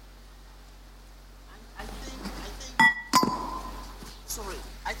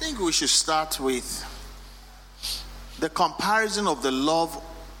 I think we should start with the comparison of the love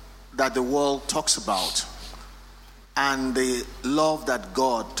that the world talks about and the love that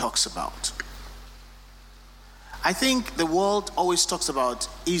God talks about. I think the world always talks about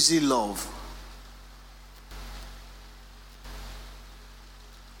easy love.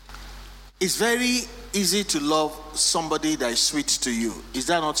 It's very easy to love somebody that is sweet to you. Is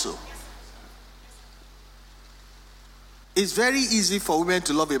that not so? It's very easy for women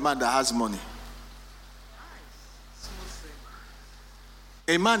to love a man that has money.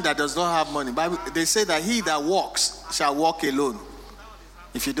 A man that does not have money, Bible, they say that he that walks shall walk alone.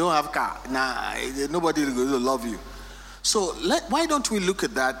 If you don't have car, nobody will love you. So why don't we look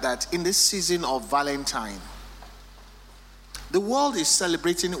at that in this season of Valentine, the world is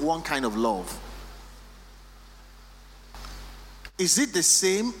celebrating one kind of love. Is it the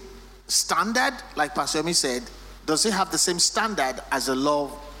same standard, like Pastor Yomi said? Does it have the same standard as the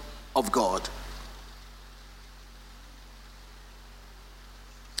love of God?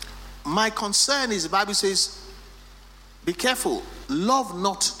 My concern is the Bible says, be careful, love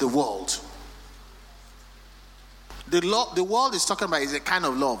not the world. The world is talking about is a kind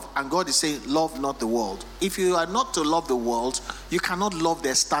of love, and God is saying, love not the world. If you are not to love the world, you cannot love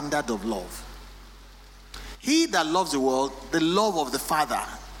their standard of love. He that loves the world, the love of the Father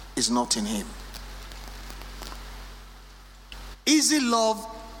is not in him. Easy love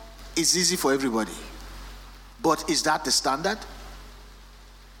is easy for everybody, but is that the standard?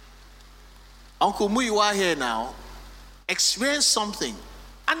 Uncle Mu, you are here now, experience something,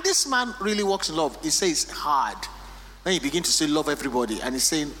 and this man really walks in love. He says hard. Then he begins to say love everybody, and he's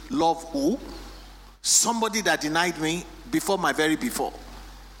saying love who? Somebody that denied me before my very before,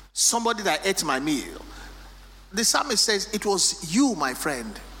 somebody that ate my meal. The psalmist says, it was you, my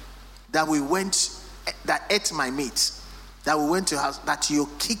friend, that ate my meat, that we went to house, that you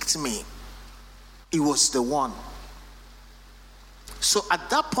kicked me. It was the one. So at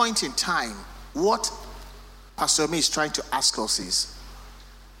that point in time, what Pastor Yomi is trying to ask us is,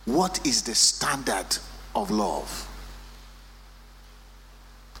 what is the standard of love?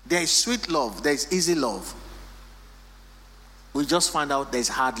 There is sweet love, there is easy love. We just find out there is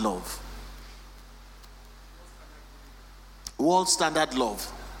hard love. World standard love.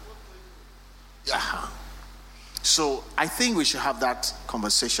 Yeah. So I think we should have that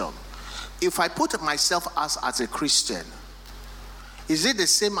conversation. If I put myself as a Christian, is it the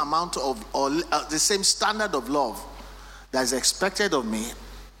same amount of, or the same standard of love that is expected of me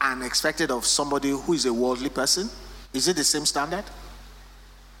and expected of somebody who is a worldly person? Is it the same standard?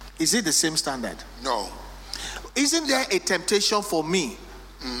 Is it the same standard? No. Isn't there a temptation for me,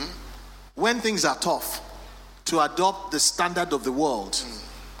 when things are tough, to adopt the standard of the world?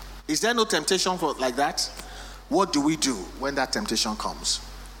 Is there no temptation for like that? What do we do when that temptation comes?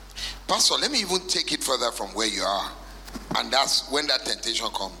 Pastor, let me even take it further from where you are. And that's when that temptation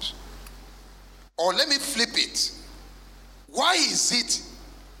comes. Or let me flip it. Why is it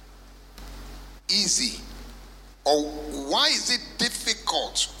easy? Or why is it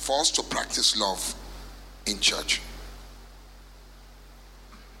difficult for us to practice love in church?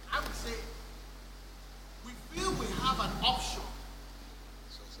 I would say we feel we have an option.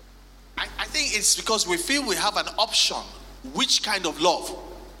 I think it's because we feel we have an option which kind of love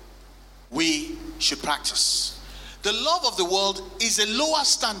we should practice. The love of the world is a lower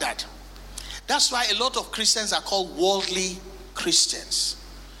standard. That's why a lot of Christians are called worldly Christians.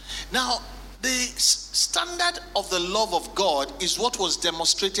 Now, the standard of the love of God is what was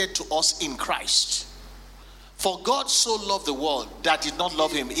demonstrated to us in Christ. For God so loved the world that did not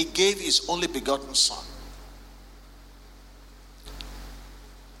love him, he gave his only begotten Son,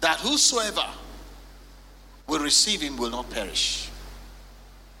 that whosoever will receive him will not perish.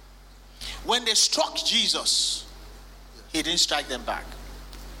 When they struck Jesus, he didn't strike them back.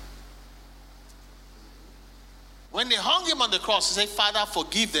 When they hung him on the cross, he said, Father,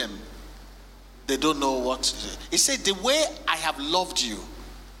 forgive them. They don't know what to do. He said, the way I have loved you,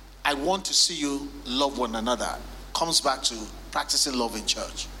 I want to see you love one another. Comes back to practicing love in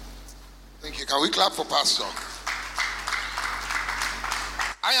church. Thank you. Can we clap for Pastor?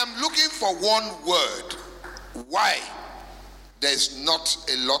 I am looking for one word why there is not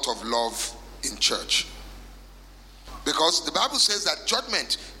a lot of love in church. Because the Bible says that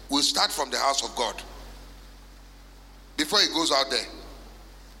judgment will start from the house of God before it goes out there.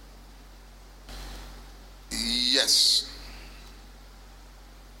 Yes.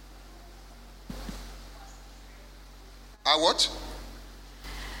 What?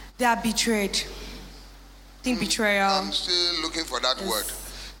 They are betrayed. I think betrayal. I'm still looking for that word.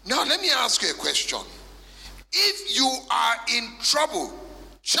 Now let me ask you a question. If you are in trouble,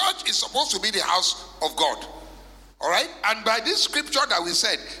 church is supposed to be the house of God. All right? And by this scripture that we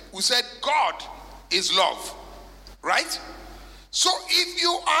said God is love. Right? So if you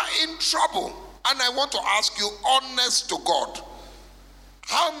are in trouble, and I want to ask you, honest to God,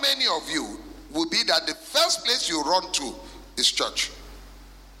 how many of you will be that the first place you run to is church?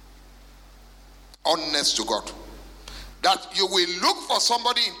 Honest to God. That you will look for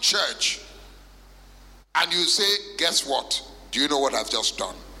somebody in church and you say, guess what? Do you know what I've just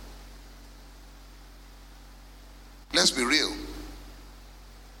done? Let's be real.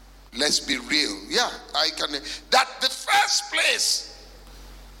 Let's be real. Yeah, I can. That the first place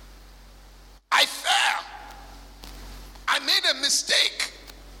I fell, I made a mistake,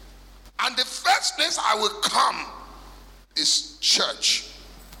 and the first place I will come is church,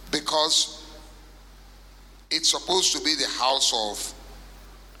 because it's supposed to be the house of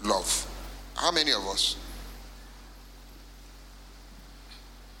love. How many of us?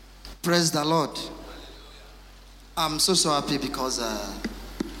 Praise the Lord. I'm so happy because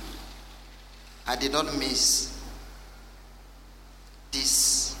I did not miss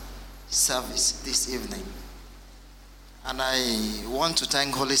this service this evening. And I want to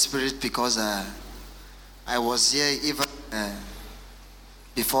thank Holy Spirit because I was here even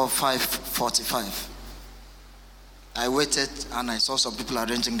before 5:45. I waited and I saw some people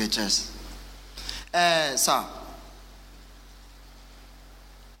arranging the chairs. Sir,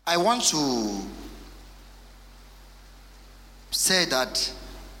 I want to say that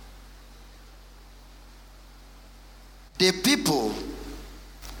the people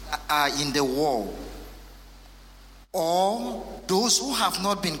are in the world, or those who have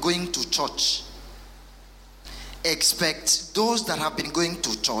not been going to church, expect those that have been going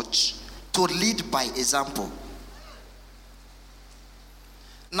to church to lead by example.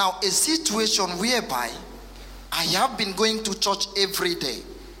 Now, a situation whereby I have been going to church every day,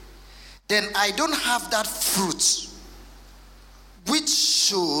 then I don't have that fruit which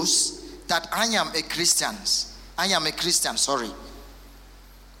shows that I am a Christian.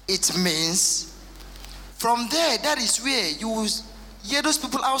 It means from there, that is where you hear those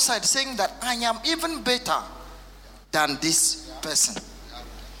people outside saying that I am even better than this person.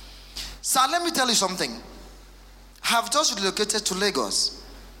 So let me tell you something. I have just relocated to Lagos.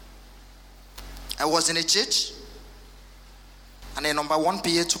 I was in a church and a number one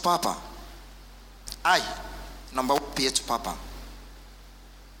PA to Papa. Number one PA to Papa.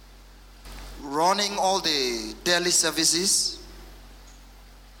 Running all the daily services.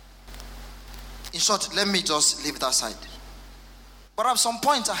 In short, let me just leave that aside. But at some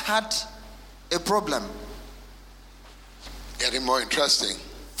point I had a problem. Getting more interesting.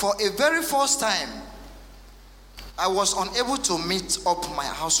 For a very first time, I was unable to meet up my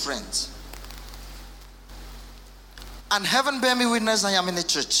house rent. And heaven bear me witness, I am in a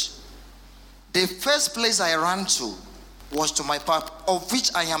church. The first place I ran to was to my papa, of which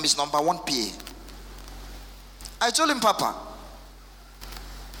I am his number one PA. I told him, Papa,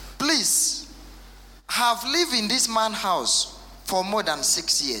 please, I have lived in this man's house for more than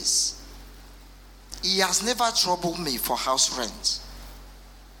 6 years. He has never troubled me for house rent.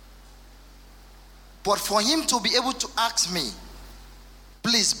 But for him to be able to ask me,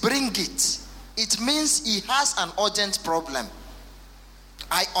 please bring it, it means he has an urgent problem.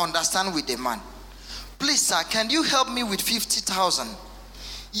 I understand with the man. Please, sir, can you help me with 50,000?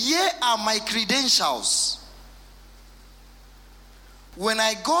 Here are my credentials. When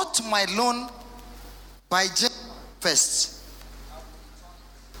I got my loan by January 1st,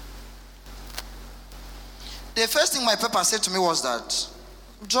 the first thing my papa said to me was that,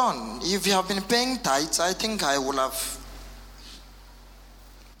 John, if you have been paying tithes, I think I will have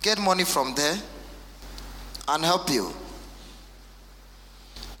get money from there and help you.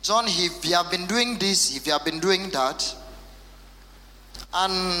 John, if you have been doing this, if you have been doing that,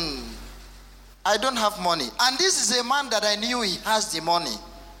 and I don't have money. And this is a man that I knew he has the money.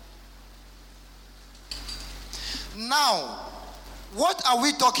 Now, what are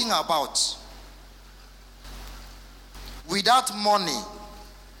we talking about? Without money,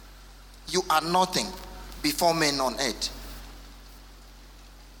 you are nothing before men on earth.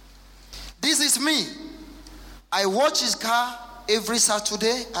 This is me. I watch his car every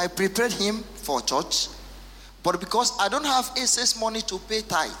Saturday. I prepared him for church. But because I don't have excess money to pay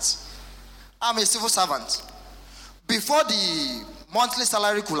tithes, I'm a civil servant. Before the monthly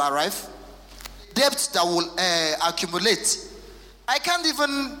salary could arrive, debt that will accumulate, I can't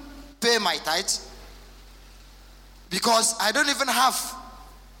even pay my tithes because I don't even have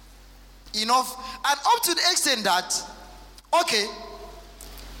enough. And up to the extent that, okay,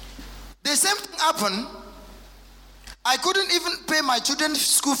 the same thing happened. I couldn't even pay my children's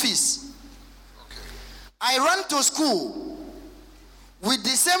school fees. Okay. I ran to school with the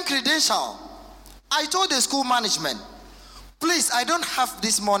same credential. I told the school management, please, I don't have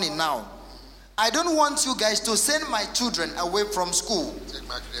this money now. I don't want you guys to send my children away from school. Take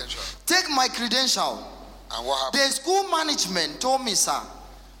my credential. Take my credential. And what happened? The school management told me, sir,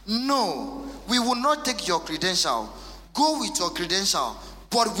 no, we will not take your credential. Go with your credential,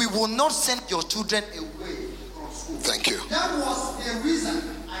 but we will not send your children away from school. Thank you. That was the reason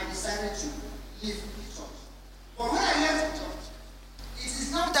I decided to leave the church. But when I left the church, it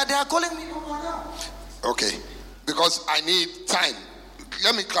is not that they are calling me. Okay, because I need time.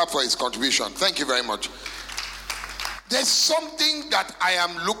 Let me clap for his contribution. Thank you very much. There's something that I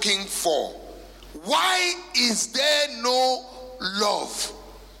am looking for. Why is there no love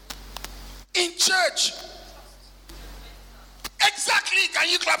in church? Exactly. Can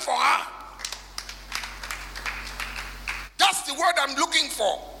you clap for her? That's the word I'm looking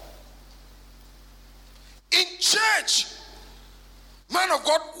for. In church, man of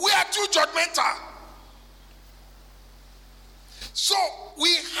God, we are too judgmental. So we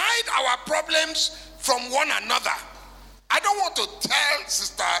hide our problems from one another. I don't want to tell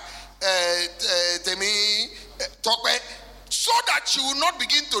Sister Temi Tokwe so that she will not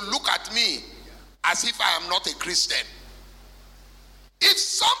begin to look at me as if I am not a Christian. If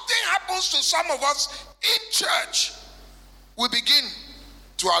something happens to some of us in church, we begin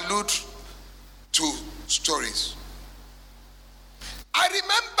to allude to stories. I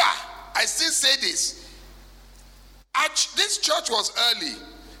remember, I still say this, this church was early,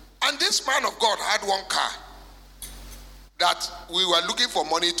 and this man of God had one car that we were looking for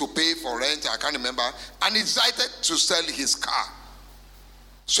money to pay for rent, I can't remember, and he decided to sell his car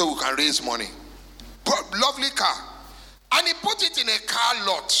so we can raise money. Lovely car. And he put it in a car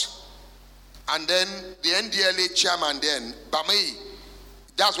lot. And then the NDLA chairman then, Bamei,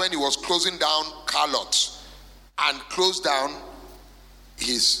 that's when he was closing down car lots and closed down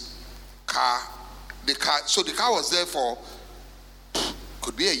his car. So the car was there for,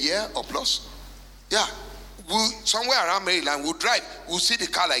 could be a year or plus. Yeah. Somewhere around Maryland, we'll drive, we'll see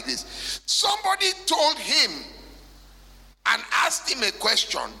the car like this. Somebody told him and asked him a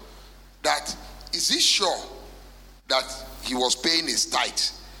question that, is he sure that he was paying his tithe?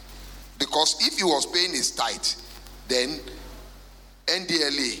 Because if he was paying his tithe, then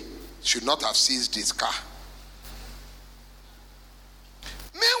NDLA should not have seized his car.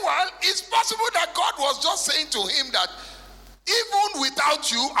 Meanwhile, it's possible that God was just saying to him that even without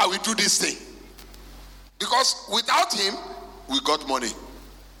you, I will do this thing. Because without him, we got money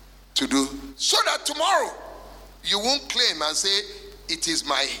to do. So that tomorrow, you won't claim and say, it is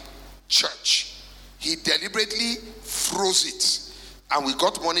my church. He deliberately froze it. And we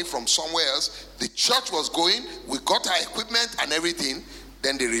got money from somewhere else. The church was going. We got our equipment and everything.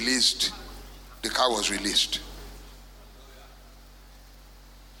 Then they released. The car was released.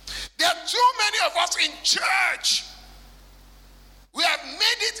 There are too many of us in church. We have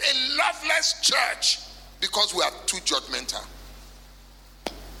made it a loveless church because we are too judgmental.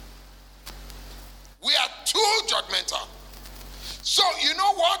 We are too judgmental. So you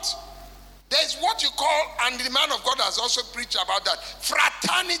know what? There's what you call, and the man of God has also preached about that,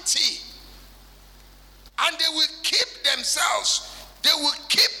 fraternity. And they will keep themselves. They will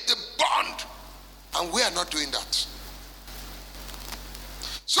keep the bond. And we are not doing that.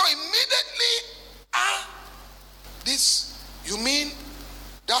 So immediately, this, you mean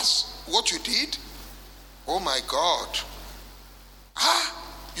that's what you did? Oh my God.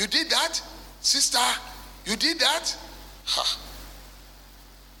 You did that? Sister, you did that?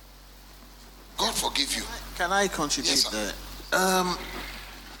 God forgive you. Can I contribute yes, there?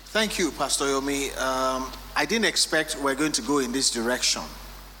 Thank you, Pastor Yomi. I didn't expect we're going to go in this direction,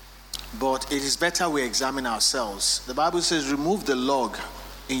 but it is better we examine ourselves. The Bible says, remove the log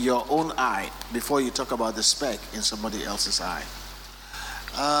in your own eye before you talk about the speck in somebody else's eye.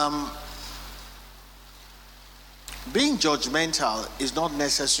 Being judgmental is not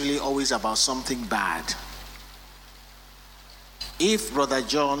necessarily always about something bad. If Brother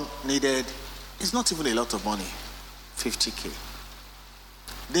John needed, it's not even a lot of money, 50K.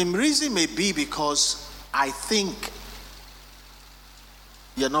 The reason may be because I think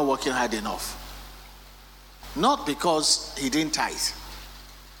you're not working hard enough. Not because he didn't tithe.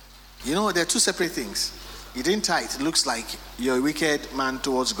 You know, they're two separate things. He didn't tithe. It looks like you're a wicked man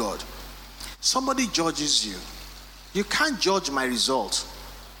towards God. Somebody judges you. You can't judge my result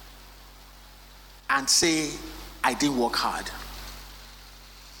and say, I didn't work hard.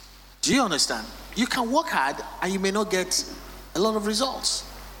 Do you understand? You can work hard and you may not get a lot of results.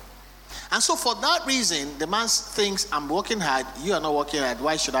 And so for that reason, the man thinks, I'm working hard, you are not working hard,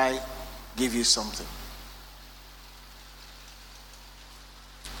 why should I give you something?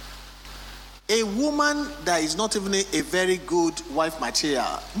 A woman that is not even a very good wife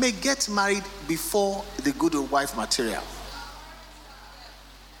material may get married before the good wife material.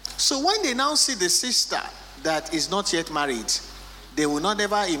 So when they now see the sister that is not yet married, they will not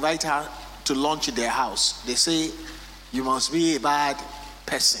ever invite her to lunch in their house. They say, you must be a bad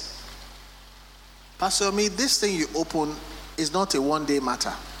person. Pastor, this thing you open is not a one-day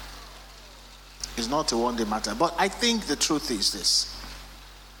matter. It's not a one-day matter. But I think the truth is this.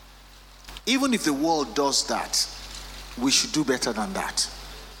 Even if the world does that, we should do better than that.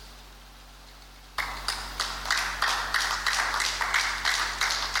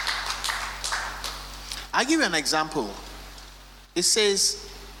 I'll give you an example. It says,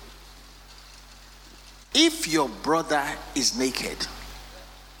 if your brother is naked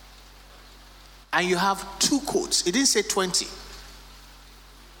and you have 2 coats, it didn't say 20.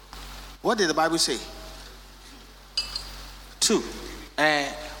 What did the Bible say? 2.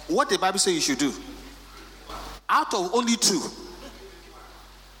 What did the Bible say you should do? Out of only 2,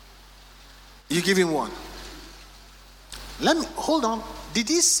 you give him 1. Hold on. Did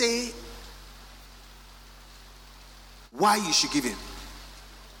he say why you should give him?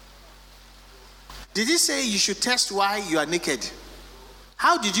 Did he say you should test why you are naked?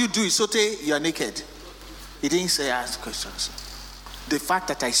 How did you do it? So you are naked. He didn't say ask questions. The fact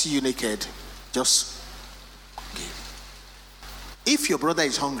that I see you naked, just give. If your brother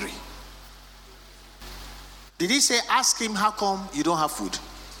is hungry, did he say ask him how come you don't have food?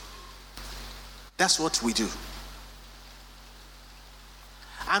 That's what we do.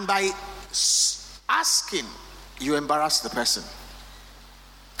 And by asking, you embarrass the person.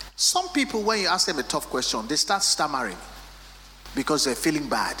 Some people, when you ask them a tough question, they start stammering because they're feeling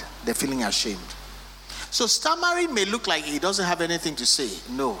bad, they're feeling ashamed. So stammering may look like he doesn't have anything to say.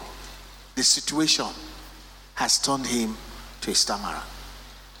 No, the situation has turned him to a stammerer.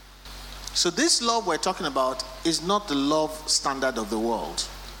 So this love we're talking about is not the love standard of the world.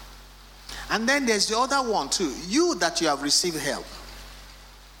 And then there's the other one too. You that you have received help.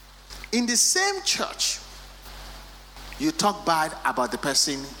 In the same church, you talk bad about the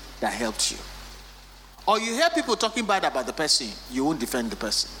person that helped you. Or you hear people talking bad about the person, you won't defend the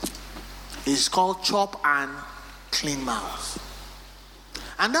person. It's called chop and clean mouth.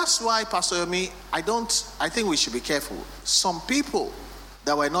 And that's why, Pastor Yomi, I think we should be careful. Some people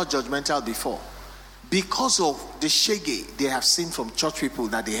that were not judgmental before, because of the shege they have seen from church people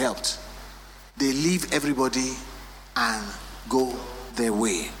that they helped, they leave everybody and go their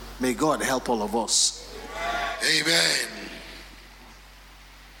way. May God help all of us. Amen.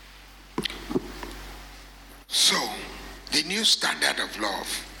 So, the new standard of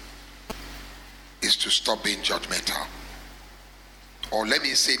love is to stop being judgmental. Or let me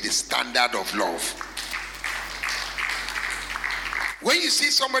say the standard of love. When you see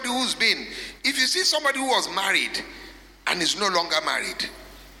somebody if you see somebody who was married and is no longer married,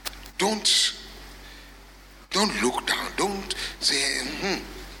 don't look down. Don't say,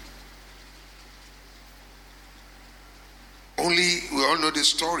 Only, we all know the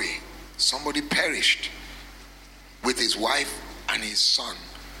story. Somebody perished with his wife and his son.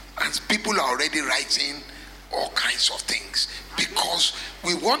 And people are already writing all kinds of things because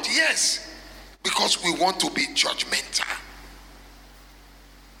we want to be judgmental.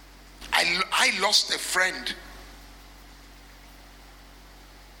 I lost a friend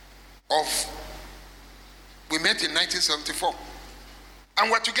we met in 1974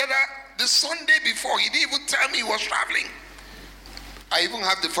 and we're together the Sunday before. He didn't even tell me he was traveling. I even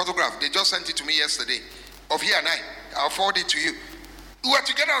have the photograph. They just sent it to me yesterday of he and I. I'll forward it to you. We were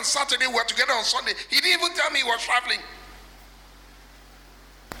together on Saturday, we were together on Sunday. He didn't even tell me he was traveling.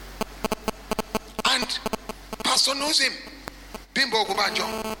 And Pastor knows him. Bimbo Kubanjo.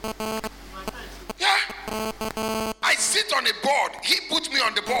 Yeah. I sit on a board. He put me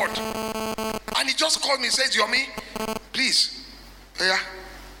on the board. And he just called me and says, Yomi, please. Yeah.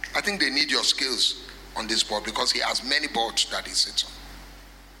 I think they need your skills on this board because he has many boards that he sits on.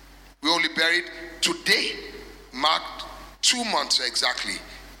 We only buried today, marked 2 months exactly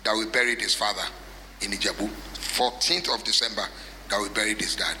that we buried his father in Ijebu. 14th of December that we buried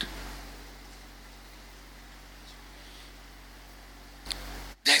his dad.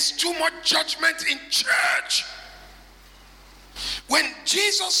 There's too much judgment in church. When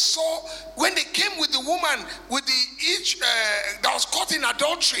Jesus saw, when they came with the woman with that was caught in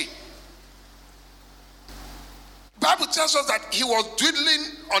adultery, Bible tells us that he was dwelling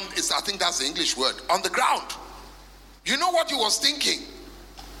on, I think that's the English word, on the ground. You know what he was thinking?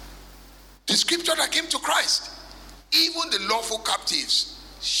 The scripture that came to Christ. Even the lawful captives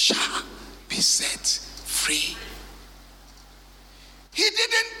shall be set free. He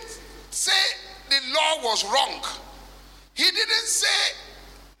didn't say the law was wrong. He didn't say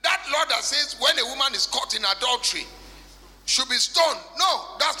that law that says when a woman is caught in adultery should be stoned.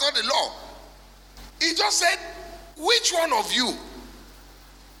 No, that's not the law. He just said, which one of you,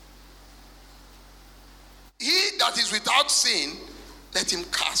 he that is without sin, let him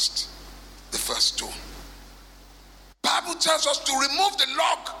cast the first stone. Bible tells us to remove the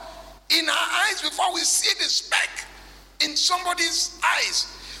log in our eyes before we see the speck in somebody's eyes.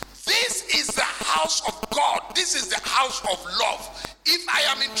 This is the house of God. This is the house of love. If I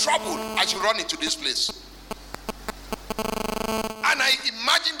am in trouble, I should run into this place. And I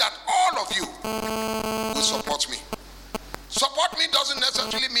imagine that all of you will support me. Support me doesn't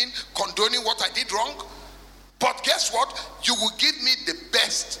necessarily mean condoning what I did wrong. But guess what? You will give me the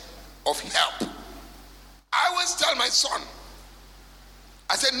best of help. I always tell my son,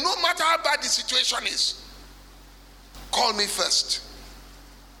 I said, no matter how bad the situation is, call me first.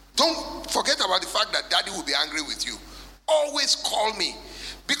 Don't forget about the fact that daddy will be angry with you. Always call me.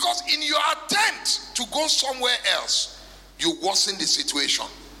 Because in your attempt to go somewhere else, you worsen the situation.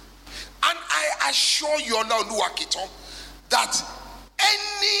 And I assure you, that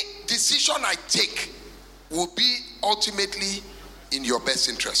any decision I take will be ultimately in your best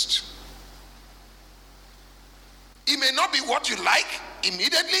interest. It may not be what you like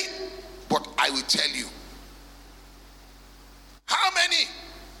immediately, but I will tell you. How many?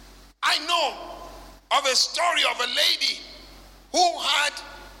 I know of a story of a lady who had,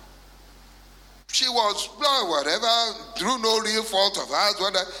 she was whatever, through no real fault of hers,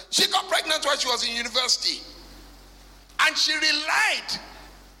 whatever. She got pregnant while she was in university. And she relied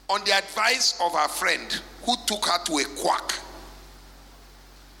on the advice of her friend who took her to a quack.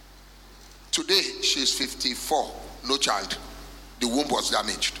 Today, she's 54, no child. The womb was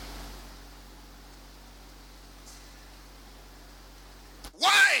damaged.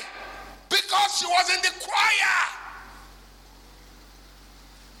 Why? Because she was in the choir.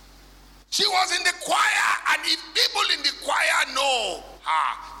 She was in the choir, and if people in the choir know,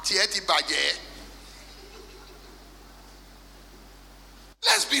 Tieti Baje.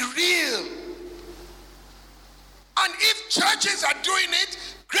 Let's be real. And if churches are doing it,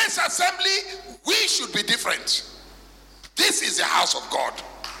 Grace Assembly, we should be different. This is the house of God.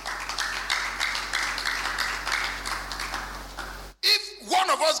 If one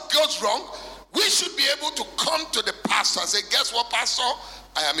of us goes wrong, we should be able to come to the pastor and say, guess what, pastor?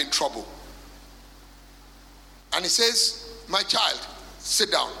 I am in trouble. And he says, my child,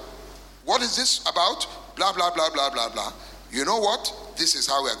 sit down. What is this about? Blah, blah, blah, blah, blah, blah. You know what? This is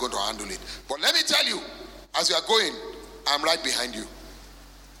how we are going to handle it. But let me tell you, as you are going, I'm right behind you.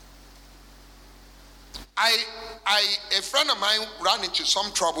 A friend of mine ran into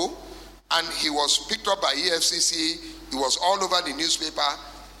some trouble, and he was picked up by EFCC. He was all over the newspaper.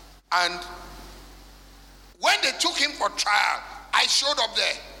 And when they took him for trial, I showed up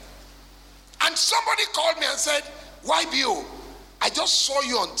there. And somebody called me and said, YBO, I just saw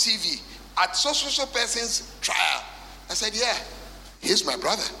you on TV at so person's trial. I said, yeah, he's my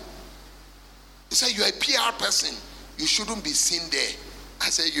brother. He said, you're a PR person. You shouldn't be seen there. I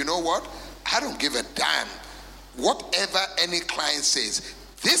said, you know what? I don't give a damn. Whatever any client says,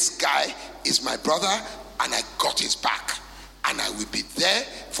 this guy is my brother and I got his back. And I will be there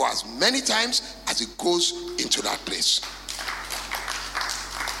for as many times as it goes into that place.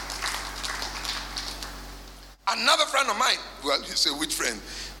 Another friend of mine, well, you say which friend?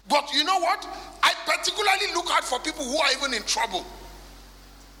 But you know what? I particularly look out for people who are even in trouble.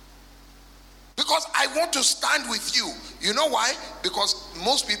 Because I want to stand with you. You know why? Because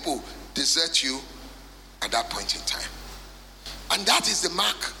most people desert you at that point in time. And that is the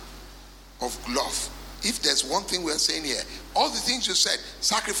mark of love. If there's one thing we're saying here, all the things you said,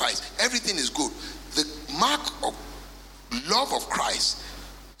 sacrifice, everything is good. The mark of love of Christ,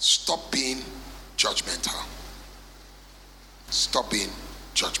 stop being judgmental. Stop being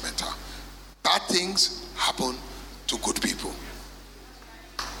judgmental. Bad things happen to good people.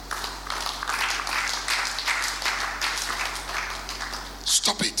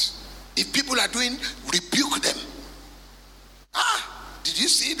 Stop it. If people are doing, rebuke them. Did you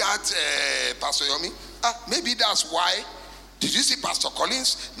see that, Pastor Yomi? Maybe that's why. Did you see Pastor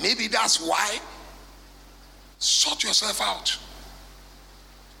Collins? Maybe that's why. Sort yourself out.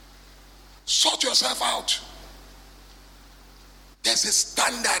 Sort yourself out. There's a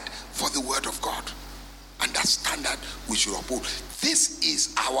standard for the word of God. And that standard we should uphold. This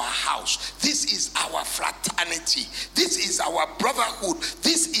is our house. This is our fraternity. This is our brotherhood.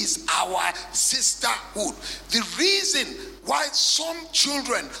 This is our sisterhood. The reason why some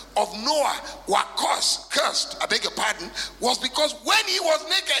children of Noah were cursed, I beg your pardon, was because when he was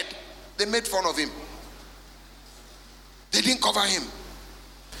naked, they made fun of him. They didn't cover him.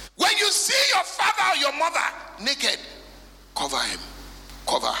 When you see your father or your mother naked, cover him,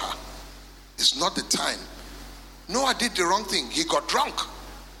 cover her. It's not the time. Noah did the wrong thing. He got drunk.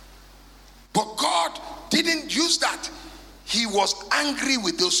 But God didn't use that. He was angry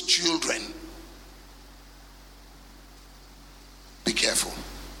with those children. Be careful.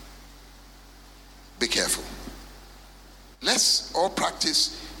 Be careful. Let's all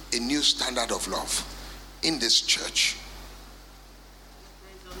practice a new standard of love in this church.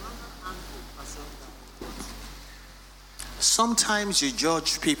 Sometimes you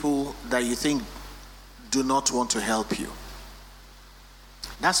judge people that you think do not want to help you.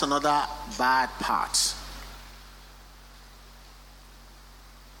 That's another bad part.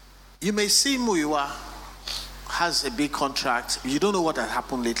 You may see Muyiwa has a big contract. You don't know what has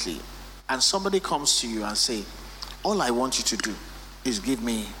happened lately. And somebody comes to you and say, all I want you to do is give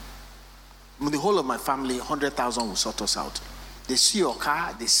me, the whole of my family, 100,000 will sort us out. They see your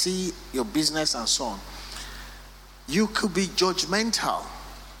car, they see your business and so on. You could be judgmental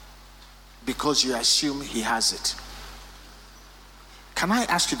because you assume he has it. Can I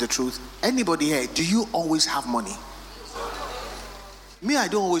ask you the truth? Anybody here, do you always have money? Me, I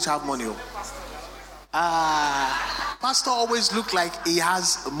don't always have money. Pastor always look like he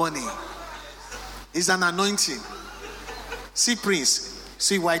has money. He's an anointing. See Prince,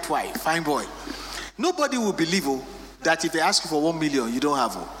 see white, fine boy. Nobody will believe that if they ask you for 1 million, you don't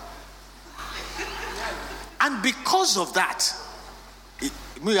have it. And because of that,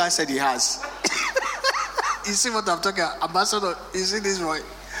 I said he has. You see what I'm talking about? Ambassador, you see this, right?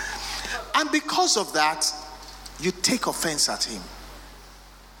 And because of that, you take offense at him.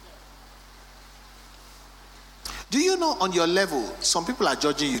 Do you know on your level, some people are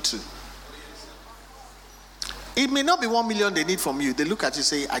judging you too? It may not be 1 million they need from you. They look at you and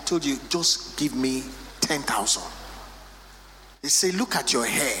say, I told you, just give me 10,000. They say, look at your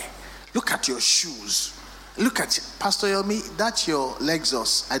hair. Look at your shoes. Look at Pastor Yomi, that's your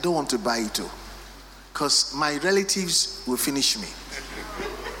Lexus. I don't want to buy it too. Because my relatives will finish me.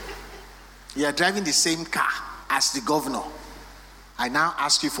 You are driving the same car as the governor. I now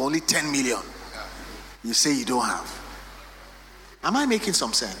ask you for only 10 million. You say you don't have. Am I making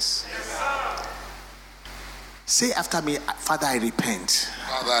some sense? Yes, say after me, Father, I repent.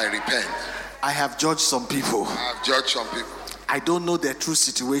 Father, I repent. I have judged some people. I have judged some people. I don't know their true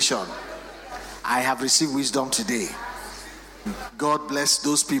situation. I have received wisdom today. God bless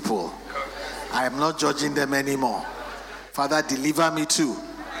those people. I am not judging them anymore. Father, deliver me too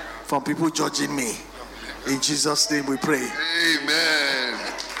from people judging me. In Jesus' name we pray. Amen.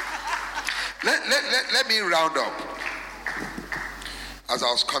 Let me round up. As I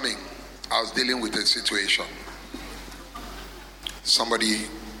was coming, I was dealing with a situation. Somebody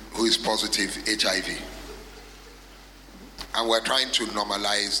who is positive HIV. And we're trying to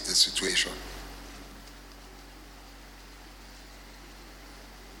normalize the situation.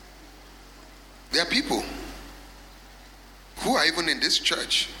 There are people who are even in this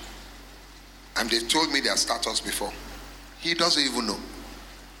church, and they told me their status before. He doesn't even know.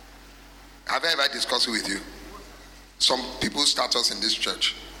 Have I ever discussed it with you? Some people's status in this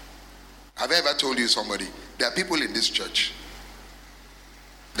church. Have I ever told you somebody? There are people in this church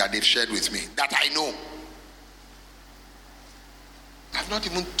that they've shared with me that I know. I've not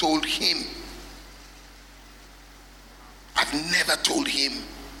even told him. I've never told him.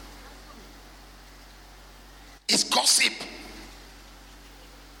 It's gossip.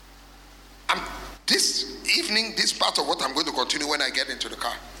 This evening, this part of what I'm going to continue when I get into the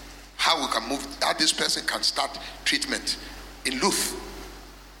car, how we can move, how this person can start treatment in Luth.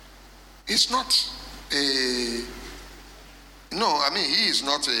 It's not a, no, I mean, he is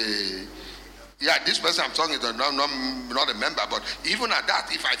not a, yeah, this person I'm talking to, not a member, but even at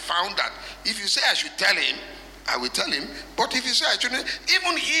that, if I found that, if you say I should tell him, I will tell him, but if you say I shouldn't,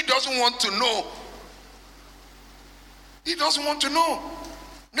 even he doesn't want to know. He doesn't want to know.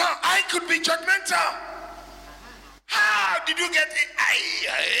 Now, I could be judgmental. How did you get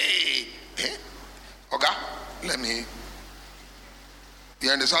it? Okay, let me.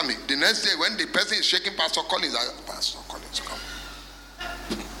 You understand me? The next day, when the person is shaking Pastor Collins, Pastor Collins, come.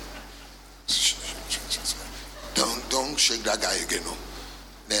 Don't shake that guy again, no.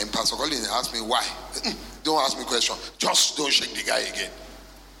 Then Pastor Collins asked me why. Don't ask me question. Just don't shake the guy again.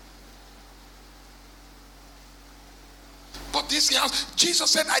 But this house,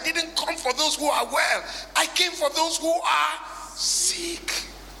 Jesus said, I didn't come for those who are well. I came for those who are sick.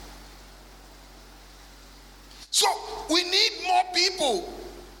 So we need more people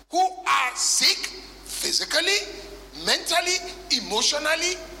who are sick physically, mentally,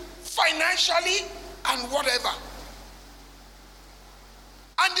 emotionally, financially, and whatever.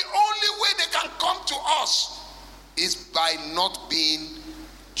 And the only way they can come to us is by not being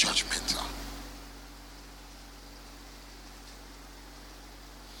judgmental.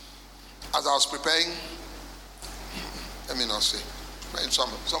 As I was preparing, let me not say, when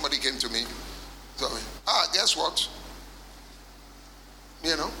somebody came to me, told me, guess what?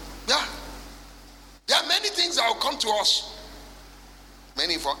 You know, yeah. There are many things that will come to us.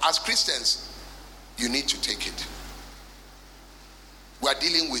 As Christians, you need to take it. We are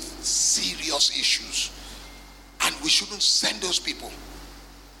dealing with serious issues, and we shouldn't send those people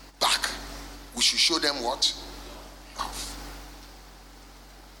back. We should show them what? Love.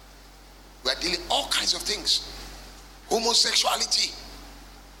 We are dealing all kinds of things. Homosexuality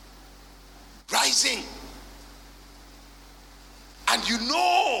rising, and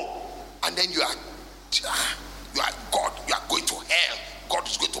and then you are God, you are going to hell. God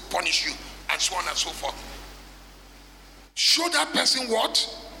is going to punish you, and so on and so forth. Show that person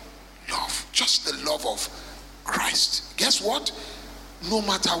what? Love. Just the love of Christ. Guess what? No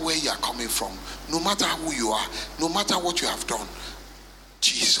matter where you are coming from, no matter who you are, no matter what you have done,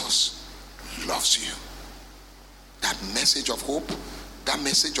 Jesus loves you. That message of hope, that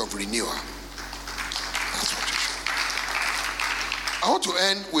message of renewal. That's what you should. I want to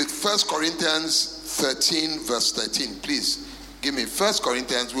end with 1 Corinthians 13, verse 13. Please give me 1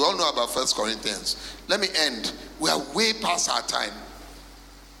 Corinthians. We all know about 1 Corinthians. Let me end. We are way past our time.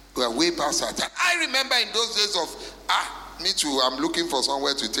 I remember in those days of, me too, I'm looking for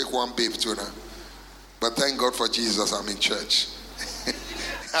somewhere to take one babe to now. But thank God for Jesus, I'm in church.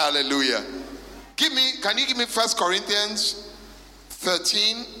 Hallelujah. Can you give me 1 Corinthians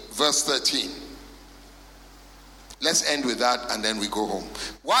 13, verse 13? Let's end with that and then we go home.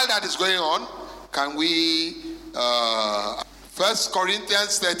 While that is going on, can we 1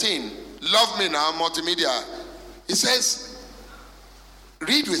 Corinthians 13, love me now, multimedia. It says,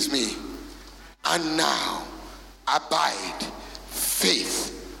 read with me. And now abide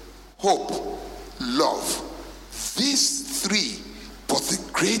faith, hope, love. These three, but the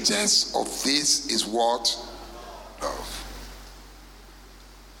greatest of this is what? Love.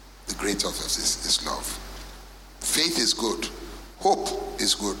 The greatest of this is love. Faith is good. Hope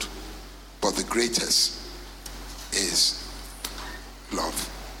is good. But the greatest is love.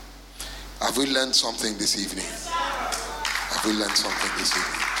 Have we learned something this evening? Have we learned something this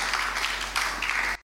evening?